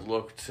 I haven't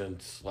looked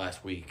since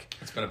last week.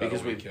 It's been about a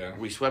week, yeah.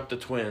 We swept the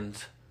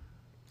Twins.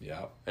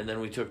 Yeah. And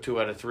then we took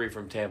 2 out of 3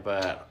 from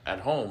Tampa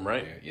at home,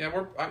 right?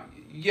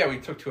 Yeah, we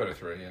took 2 out of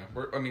 3, yeah.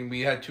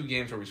 We had 2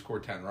 games where we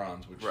scored 10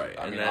 runs, which, right.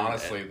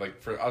 Honestly,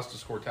 for us to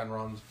score 10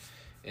 runs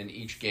in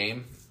each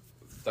game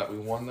that we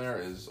won there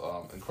is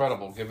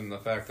incredible, given the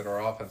fact that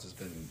our offense has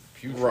been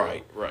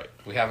putrid. Right.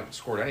 We haven't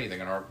scored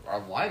anything, and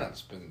our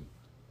lineup's been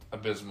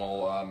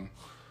abysmal.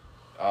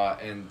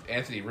 And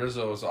Anthony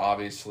Rizzo's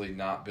obviously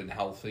not been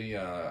healthy.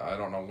 I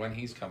don't know when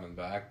he's coming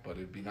back, but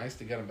it'd be nice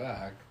to get him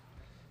back.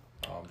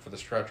 For the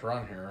stretch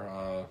run here.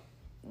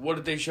 What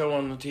did they show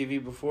on the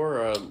TV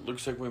before?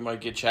 Looks like we might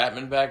get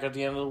Chapman back at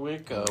the end of the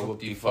week.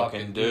 Whoop-de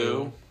fucking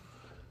do.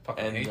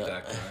 Fucking hate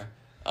that guy.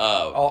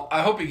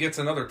 I hope he gets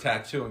another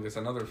tattoo and gets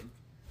another.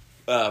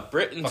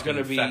 Britain's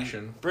gonna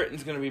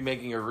be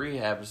making a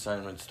rehab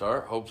assignment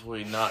start.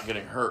 Hopefully, not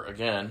getting hurt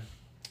again.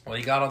 Well,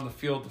 he got on the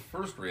field the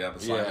first rehab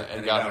assignment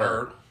and got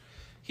hurt.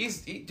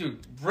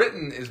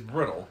 Britain is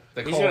brittle.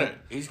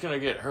 He's gonna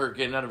get hurt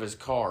getting out of his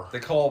car. They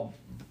call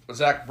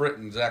Zach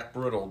Britton Zach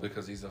Brittle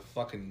because he's a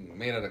fucking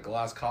made out of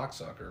glass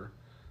cocksucker.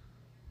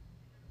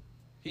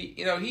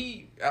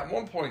 He at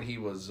one point he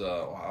was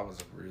I was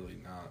really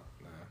not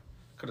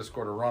could have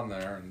scored a run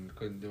there and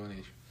couldn't do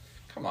any.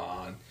 Come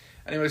on.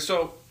 Anyway,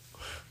 so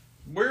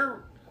we're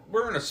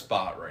in a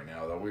spot right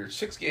now though. We're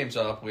 6 games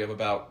up. We have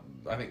about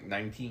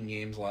 19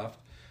 games left.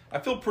 I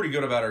feel pretty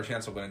good about our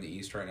chance of winning the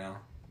East right now.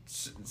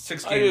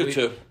 6-game lead.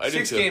 Too.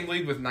 6-game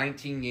lead with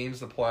 19 games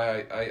to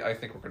play. I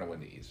think we're going to win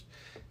the East.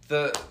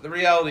 The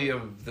reality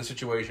of the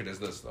situation is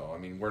this, though.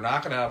 We're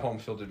not going to have home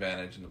field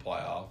advantage in the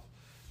playoff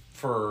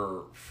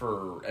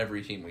for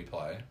every team we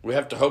play. We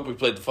have to hope we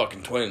played the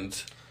fucking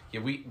Twins. Yeah,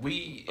 when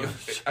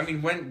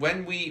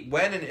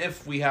and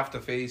if we have to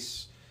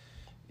face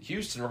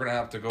Houston, we're going to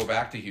have to go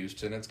back to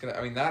Houston. It's going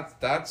to.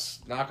 That's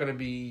not going to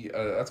be.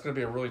 That's going to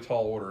be a really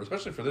tall order,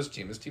 especially for this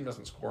team. This team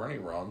doesn't score any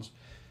runs.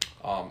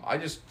 I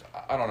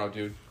don't know,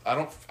 dude.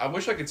 I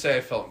wish I could say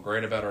I felt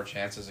great about our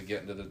chances of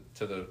getting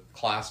to the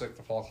classic,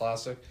 the fall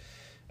classic.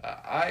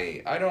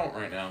 I don't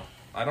right now.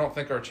 I don't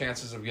think our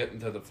chances of getting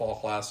to the fall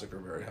classic are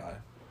very high.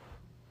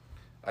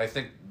 I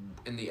think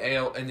in the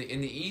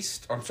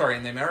East,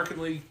 in the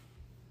American League,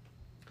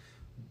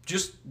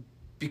 just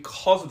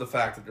because of the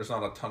fact that there's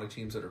not a ton of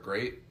teams that are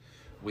great,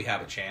 we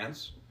have a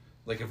chance.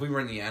 Like if we were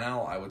in the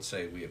NL, I would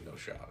say we have no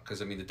shot because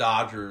the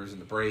Dodgers and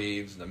the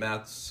Braves and the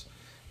Mets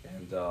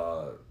and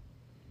those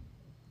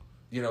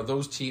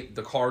teams,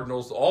 the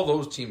Cardinals, all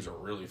those teams are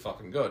really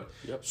fucking good.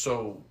 Yep.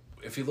 So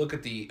if you look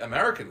at the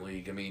American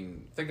League,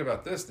 think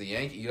about this: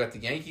 you got the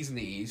Yankees in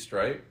the East,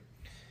 right?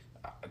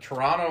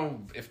 Toronto,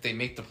 if they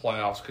make the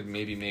playoffs, could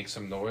maybe make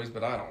some noise,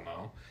 but I don't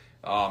know.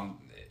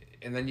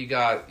 And then you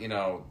got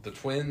the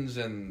Twins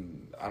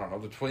and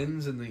the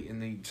Twins in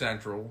the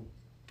Central.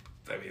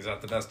 Is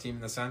that the best team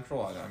in the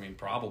Central?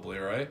 Probably,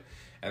 right?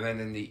 And then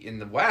in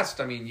the West,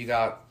 you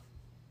got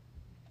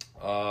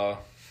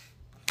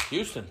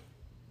Houston.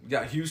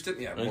 Yeah, Houston.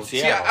 Yeah,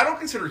 Seattle. I don't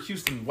consider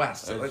Houston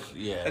West.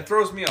 It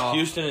throws me off.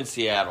 Houston and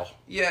Seattle.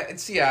 Yeah, and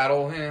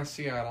Seattle. Yeah,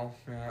 Seattle.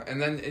 Yeah,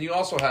 and you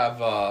also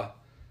have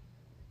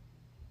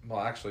well,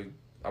 actually,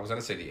 I was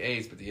going to say the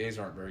A's, but the A's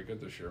aren't very good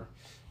this year.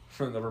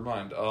 Never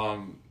mind.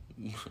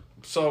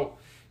 So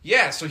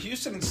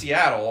Houston and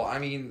Seattle, I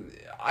mean,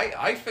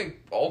 I think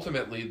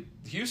ultimately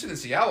Houston and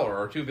Seattle are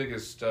our two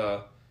biggest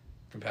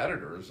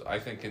competitors, I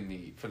think,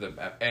 for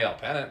the AL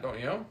pennant, don't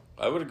you?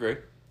 I would agree.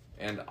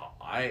 And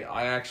I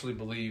actually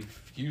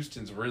believe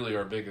Houston's really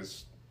our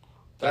biggest.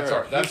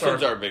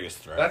 Houston's our biggest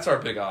threat. That's our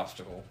big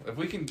obstacle.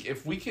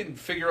 If we can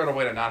figure out a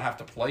way to not have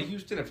to play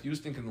Houston, if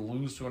Houston can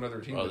lose to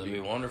another team, that'd be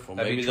wonderful.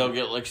 Maybe they'll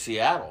get like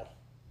Seattle.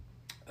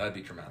 That'd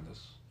be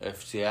tremendous.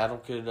 If Seattle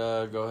could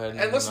go ahead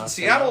and listen,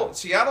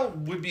 Seattle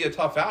would be a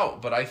tough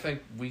out, but I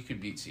think we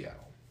could beat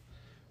Seattle.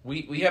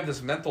 We have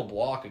this mental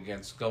block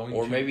against going,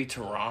 or maybe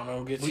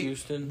Toronto gets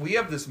Houston. We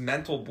have this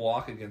mental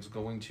block against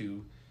going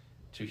to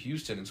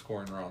Houston and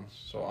scoring runs.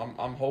 So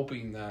I'm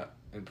hoping that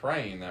and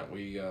praying that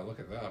we look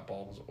at that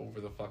ball was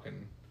over the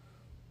fucking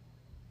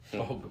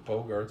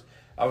Bogarts.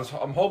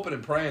 I'm hoping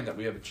and praying that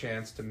we have a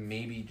chance to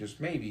maybe do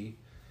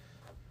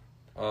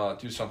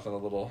something a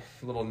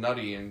little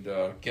nutty and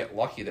get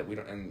lucky that we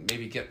don't, and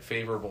maybe get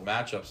favorable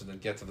matchups and then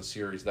get to the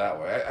series that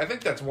way. I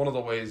think that's one of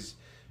the ways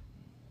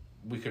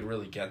we could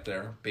really get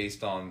there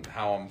based on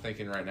how I'm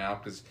thinking right now,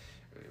 because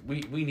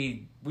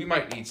we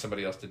might need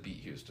somebody else to beat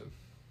Houston.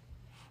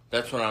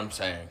 That's what I'm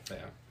saying. Yeah.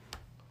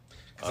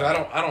 Because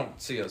I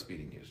don't see us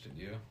beating Houston.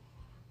 Do you?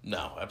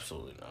 No,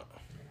 absolutely not.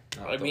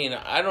 No, I mean,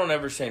 I don't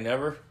ever say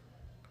never,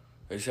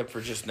 except for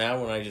just now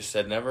when I just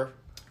said never.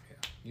 Yeah,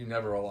 you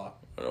never a lot.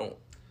 I don't.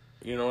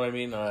 You know what I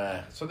mean?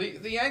 So the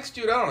Yanks,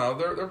 dude, I don't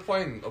know. They're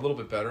playing a little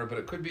bit better, but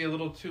it could be a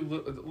little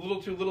too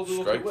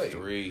Strike late.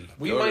 Three.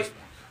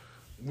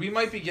 We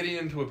might be getting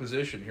into a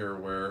position here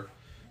where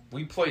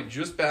we played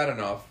just bad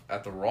enough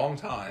at the wrong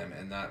time,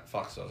 and that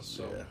fucks us.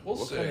 So we'll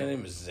see. What kind of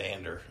name is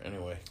Xander?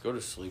 Anyway, go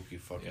to sleep, you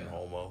fucking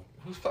homo.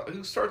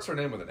 Who starts their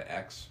name with an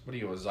X? What are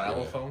you, a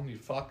xylophone? You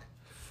fuck?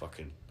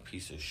 Fucking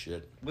piece of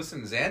shit.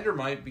 Listen, Xander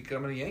might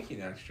become a Yankee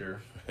next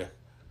year.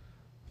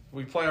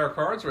 We play our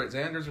cards right.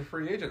 Xander's a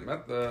free agent.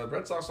 The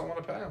Red Sox don't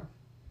want to pay him.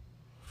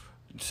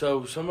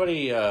 So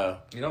somebody... you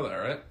know that,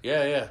 right?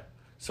 Yeah.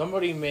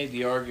 Somebody made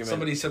the argument...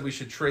 Somebody said we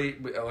should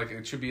trade... Like,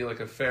 it should be like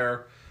a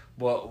fair...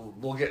 Well,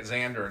 we'll get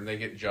Xander and they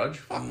get Judge?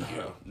 Fuck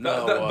you.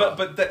 No.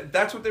 But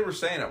that's what they were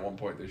saying at one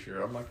point this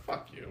year. I'm like,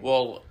 fuck you.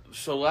 Well,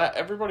 so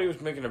everybody was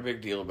making a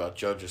big deal about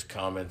Judge's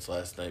comments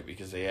last night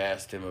because they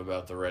asked him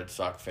about the Red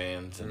Sox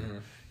fans,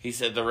 and he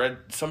said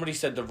somebody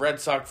said the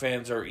Red Sox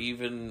fans are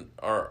even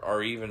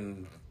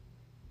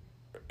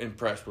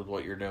impressed with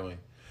what you're doing.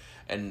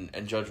 And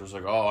Judge was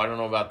like, "Oh, I don't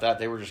know about that.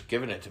 They were just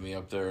giving it to me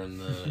up there in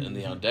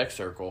the on deck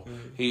circle."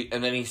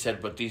 And then he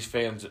said, "But these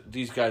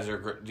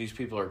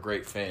people are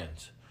great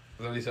fans."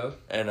 Is that what he said?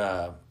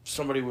 And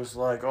somebody was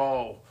like,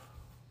 "Oh,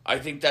 I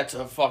think that's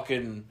a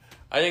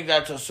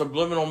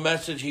subliminal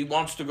message. He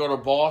wants to go to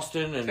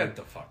Boston." And get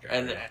the fuck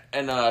out.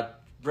 And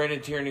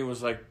Brandon Tierney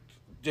was like,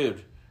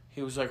 "Dude,"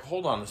 he was like,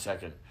 "Hold on a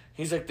second."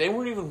 He's like, "They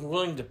weren't even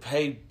willing to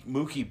pay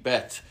Mookie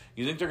Betts.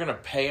 You think they're gonna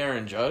pay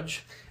Aaron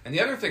Judge?" And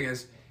the other thing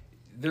is,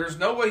 there's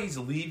no way he's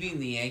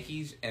leaving the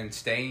Yankees and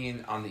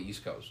staying on the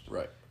East Coast.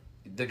 Right.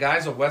 The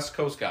guy's a West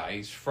Coast guy.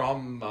 He's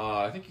from,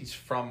 I think he's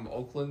from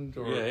Oakland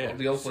or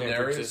the Oakland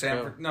area. He's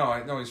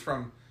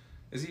from.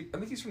 Is he? I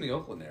think he's from the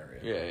Oakland area.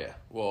 Yeah.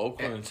 Well,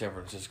 Oakland and San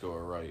Francisco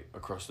are right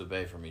across the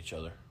bay from each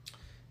other.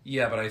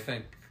 Yeah, but I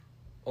think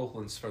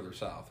Oakland's further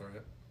south,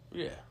 right?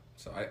 Yeah.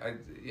 So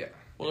yeah.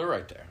 Well, they're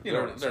right there.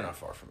 They're not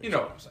far from each other. You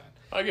know what I'm saying.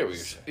 I get what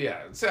you're saying.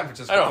 Yeah, San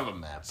Francisco. I don't have a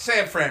map.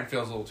 San Fran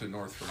feels a little too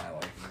north for my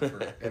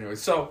liking. Anyway,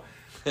 so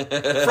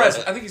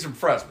Fresno. I think he's from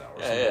Fresno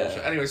or something.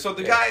 Yeah. Anyway, so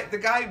the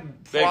guy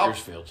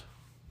Bakersfield.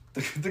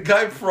 The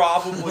guy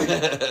probably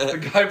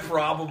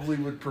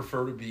would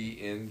prefer to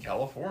be in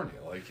California.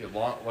 Like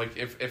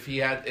if he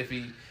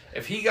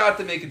got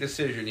to make a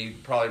decision,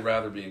 he'd probably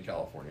rather be in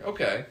California.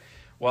 Okay,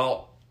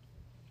 well,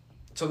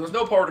 so there's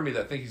no part of me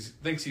that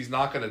thinks he's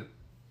not gonna.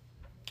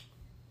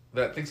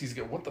 That thinks he's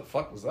what the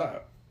fuck was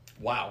that?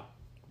 Wow.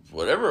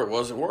 Whatever it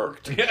was, it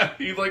worked. Yeah,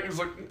 he was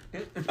like.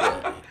 Yeah,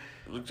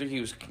 it looked like he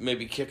was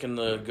maybe kicking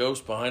the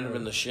ghost behind him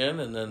in the shin,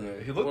 and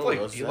then he looked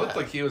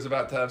like he was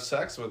about to have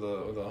sex with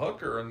a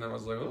hooker, and then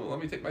was like, "Oh, let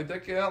me take my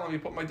dick out. Let me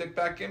put my dick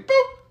back in."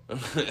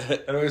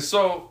 Boop. And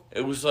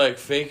it was like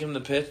faking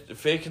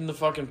the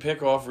fucking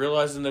pick off,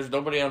 realizing there's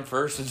nobody on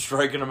first and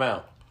striking him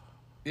out.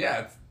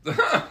 Yeah.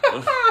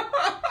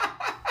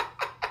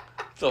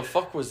 The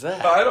fuck was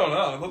that? I don't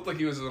know. It looked like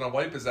he was gonna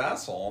wipe his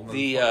asshole.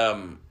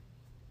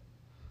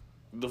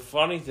 The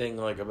funny thing,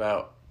 what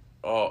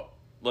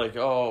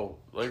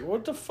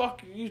the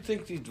fuck you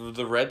think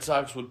the Red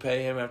Sox would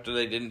pay him after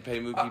they didn't pay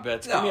Mookie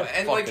Betts? No,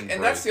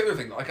 and that's the other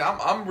thing. Like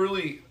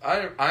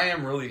I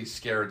am really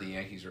scared the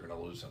Yankees are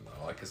gonna lose him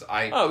though. Like because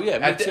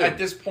at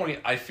this point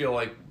I feel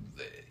like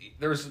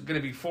there's going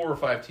to be 4 or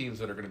 5 teams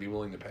that are going to be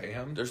willing to pay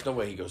him. There's no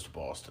way he goes to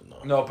Boston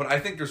though. No, but I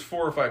think there's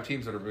 4 or 5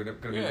 teams that are going to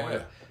be willing.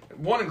 Yeah.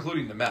 One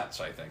including the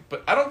Mets, I think.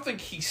 But I don't think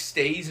he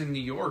stays in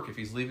New York if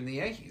he's leaving the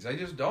Yankees. I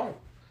just don't.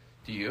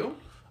 Do you?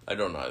 I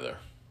don't either.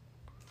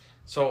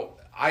 So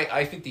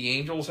I think the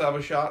Angels have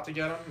a shot to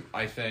get him.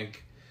 I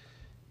think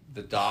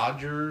The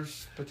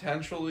Dodgers,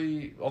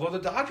 potentially. Although the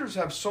Dodgers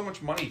have so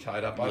much money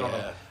tied up, I don't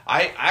know.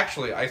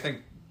 I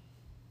think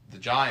the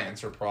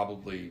Giants are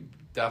probably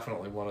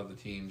definitely one of the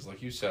teams,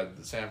 like you said,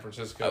 the San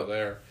Francisco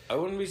there. I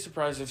wouldn't be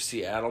surprised if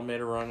Seattle made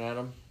a run at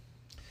them.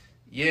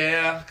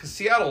 Yeah, because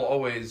Seattle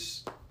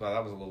always... Well,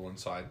 that was a little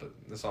inside, but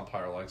this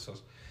umpire likes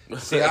us.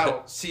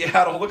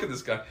 Seattle, look at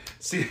this guy.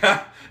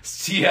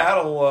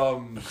 Seattle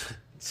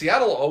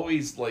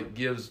always, like,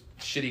 gives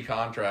shitty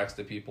contracts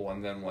to people,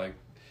 and then, like,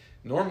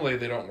 normally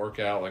they don't work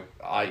out, like,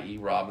 i.e.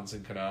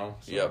 Robinson Cano.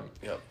 So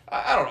Yep.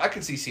 I don't know. I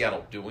could see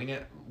Seattle doing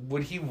it.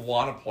 Would he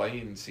want to play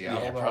in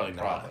Seattle? Yeah, probably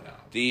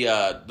not.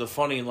 The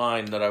funny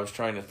line that I was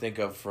trying to think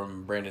of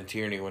from Brandon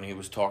Tierney when he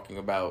was talking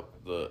about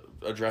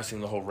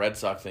addressing the whole Red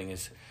Sox thing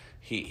is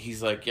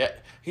he's like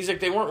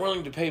they weren't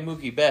willing to pay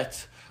Mookie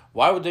Betts.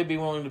 Why would they be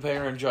willing to pay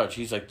Aaron Judge?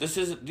 He's like,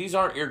 these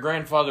aren't your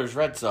grandfather's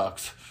Red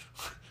Sox.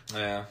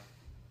 Yeah,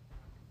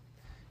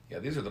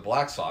 these are the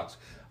Black Sox.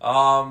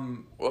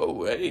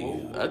 Whoa,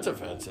 hey, that's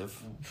offensive.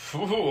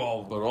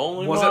 Whoa, but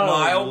only was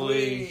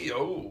mildly. It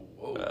mildly?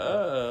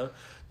 Oh.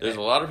 There's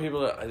a lot of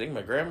people that I think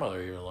my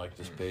grandmother even liked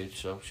this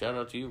page. So shout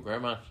out to you,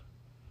 Grandma.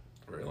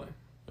 Really?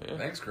 Yeah.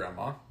 Thanks,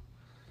 Grandma.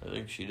 I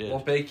think she did. We'll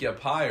bake you a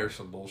pie or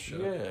some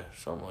bullshit. Yeah,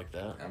 something like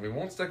that. And we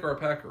won't stick our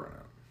pecker in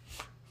it.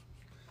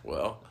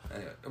 Well,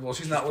 anyway,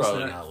 she's not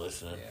listening. Probably not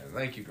listening. Yeah,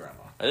 thank you,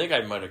 Grandma. I think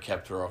I might have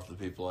kept her off the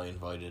people I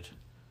invited.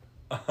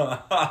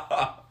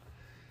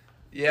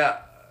 Yeah.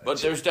 But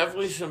there's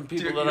definitely some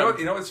people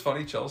you know what's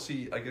funny?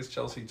 I guess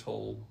Chelsea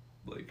told,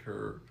 like,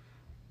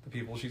 the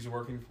people she's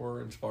working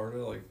for in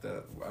Sparta, like,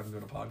 that I'm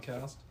doing a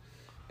podcast.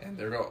 And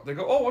they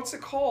go, oh, what's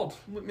it called?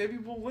 Maybe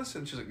we'll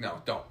listen. She's like,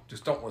 no, don't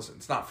listen.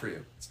 It's not for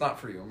you. It's not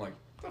for you. I'm like,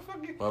 the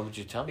fuck? Why would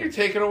you tell me? You're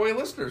taking away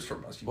listeners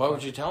from us. Why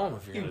would you tell them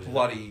if you're you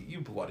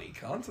bloody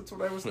cunt? That's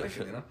what I was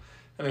thinking, you know?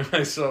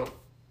 Anyway, so,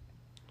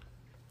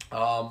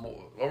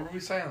 what were we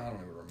saying? I don't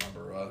even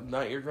remember.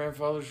 Not your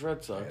grandfather's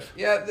Red Sox.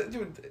 Yeah,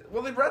 dude.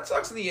 Well, the Red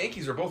Sox and the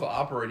Yankees are both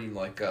operating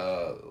like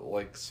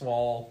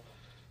small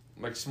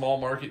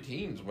market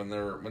teams when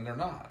they're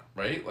not,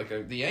 right? Like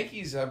the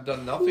Yankees have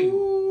done nothing.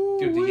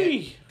 Dude,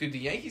 the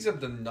Yankees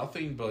have done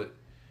nothing but,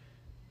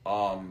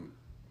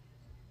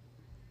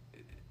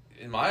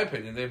 in my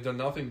opinion, they've done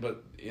nothing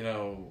but,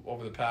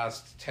 over the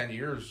past 10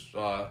 years,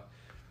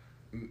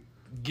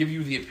 give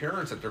you the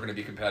appearance that they're going to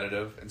be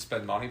competitive and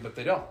spend money, but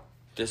they don't.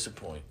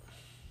 Disappoint.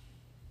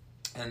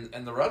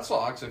 And the Red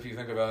Sox, if you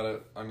think about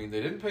it, I mean,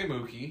 they didn't pay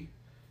Mookie.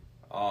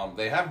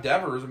 They have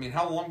Devers. I mean,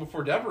 how long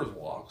before Devers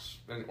walks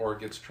or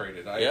gets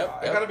traded? I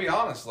got to be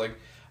honest. Like,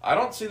 I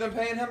don't see them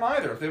paying him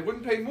either. If they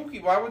wouldn't pay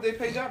Mookie, why would they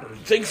pay Devers?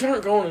 Things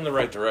aren't going in the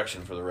right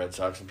direction for the Red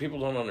Sox, and people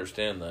don't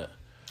understand that.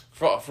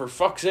 For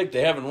fuck's sake,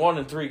 they haven't won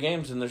in 3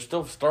 games, and they're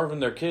still starving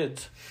their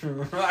kids.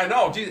 I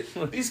know. Dude,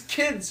 these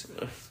kids,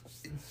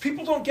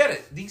 people don't get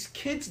it. These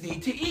kids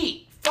need to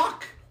eat.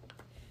 Fuck.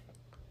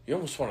 You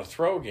almost want to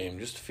throw a game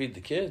just to feed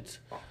the kids.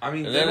 I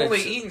mean, they've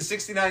only eaten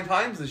 69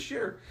 times this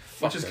year,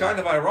 which is kind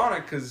of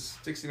ironic because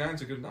 69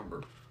 is a good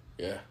number.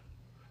 Yeah.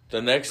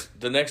 The next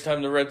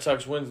time the Red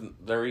Sox win,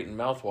 they're eating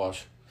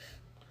mouthwash.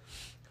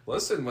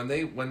 Listen, when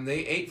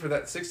they ate for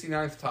that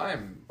 69th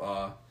time,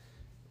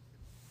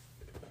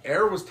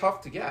 air was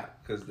tough to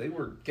get because they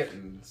were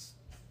getting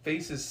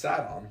faces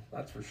sat on.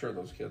 That's for sure,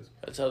 those kids.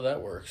 That's how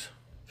that works.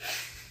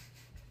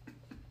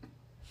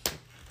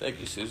 Thank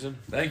you, Susan.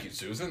 Thank you,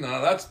 Susan.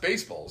 That's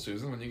baseball,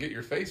 Susan, when you get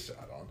your face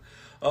sat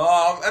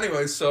on.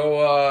 Anyway, so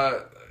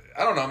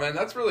I don't know, man.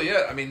 That's really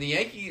it. I mean, the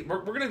Yankees,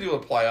 we're going to do a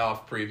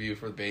playoff preview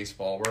for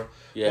baseball.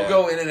 We'll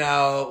go in and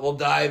out. We'll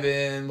dive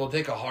in. We'll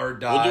take a hard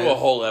dive. We'll do a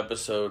whole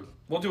episode.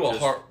 We'll do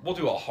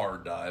a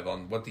hard dive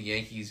on what the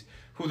Yankees,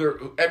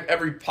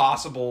 every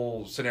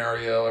possible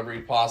scenario,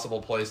 every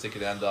possible place they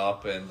could end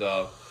up, and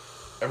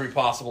every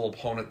possible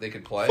opponent they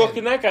could play.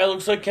 Fucking that guy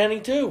looks like Kenny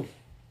too.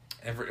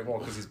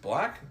 Because he's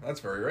black?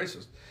 That's very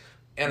racist.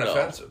 And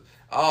offensive.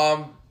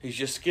 He's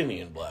just skinny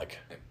and black.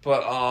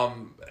 But,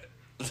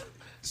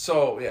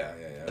 so, yeah.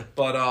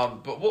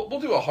 But we'll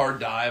do a hard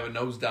dive, a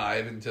nose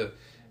dive into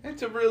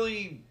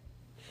really,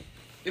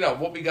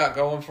 what we got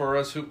going for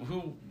us,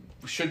 who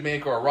should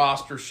make our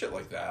roster, shit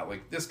like that.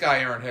 Like, this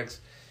guy, Aaron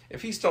Hicks,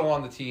 if he's still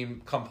on the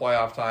team come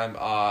playoff time,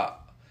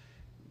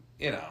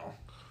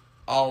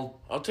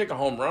 I'll take a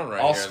home run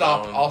right I'll here.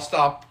 I'll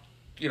stop,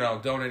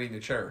 donating to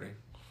charity.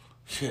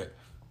 Shit.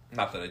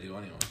 Not that I do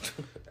anyway.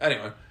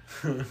 Anyway.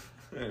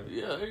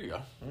 Yeah, there you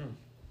go.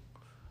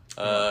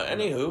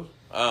 Anywho,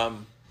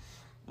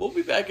 we'll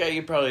be back at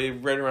you probably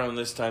right around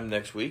this time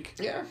next week.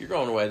 Yeah. You're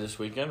going away this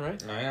weekend,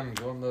 right? I am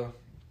going to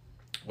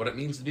what it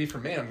means to be for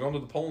me. I'm going to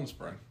the Poland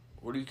Spring.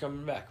 When are you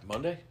coming back?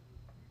 Monday?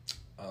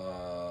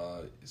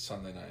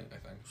 Sunday night, I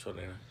think.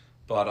 Sunday night.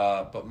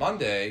 But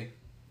Monday,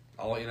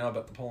 I'll let you know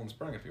about the Poland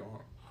Spring if you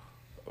want.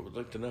 I would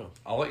like to know.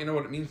 I'll let you know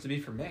what it means to be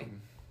from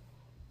Maine.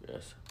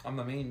 Yes. I'm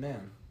the Maine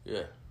man.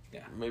 Yeah.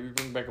 Maybe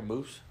bring back a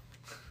moose.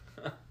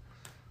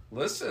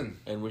 Listen.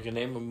 And we can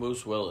name him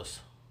Moose Willis.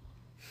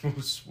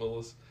 Moose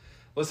Willis.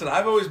 Listen,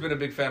 I've always been a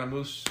big fan of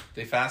moose.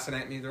 They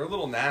fascinate me. They're a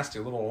little nasty,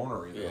 a little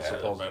ornery.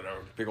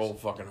 Big old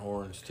fucking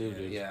horns too,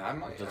 dude. Yeah, I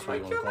might get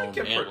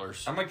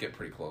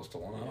pretty close to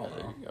one. I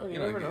don't know. You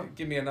never know.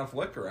 Give me enough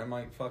liquor, I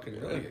might fucking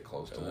really get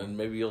close to one. And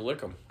maybe you'll lick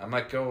them. I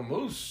might go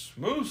moose.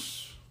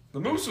 The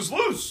moose is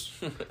loose.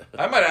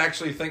 I might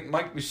actually think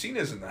Mike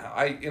Mussina's in the house.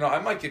 I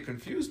might get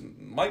confused.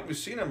 Mike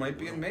Mussina might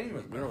be in Maine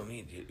with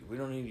me. We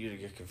don't need you to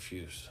get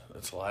confused.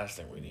 That's the last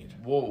thing we need.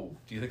 Whoa.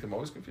 Do you think I'm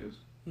always confused?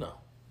 No.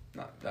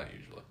 Not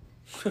usually.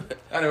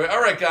 Anyway, all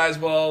right, guys.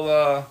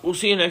 Well, we'll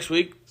see you next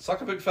week.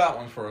 Suck a big fat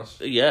one for us.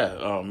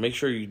 Yeah. Make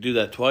sure you do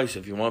that twice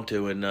if you want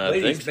to. And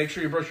ladies, make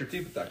sure you brush your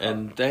teeth with that cup.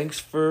 And thanks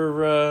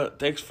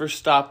for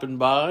stopping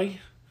by.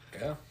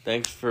 Yeah.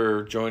 Thanks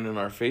for joining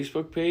our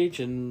Facebook page,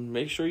 and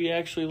make sure you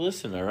actually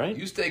listen. All right.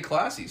 You stay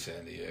classy,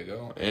 San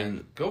Diego,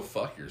 and go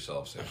fuck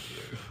yourself, San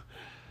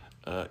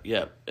Diego.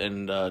 Yeah,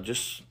 and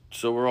just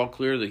so we're all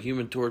clear, the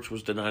Human Torch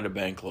was denied a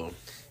bank loan.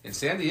 In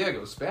San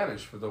Diego,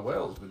 Spanish for the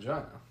whale's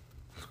vagina.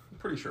 I'm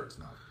pretty sure it's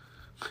not.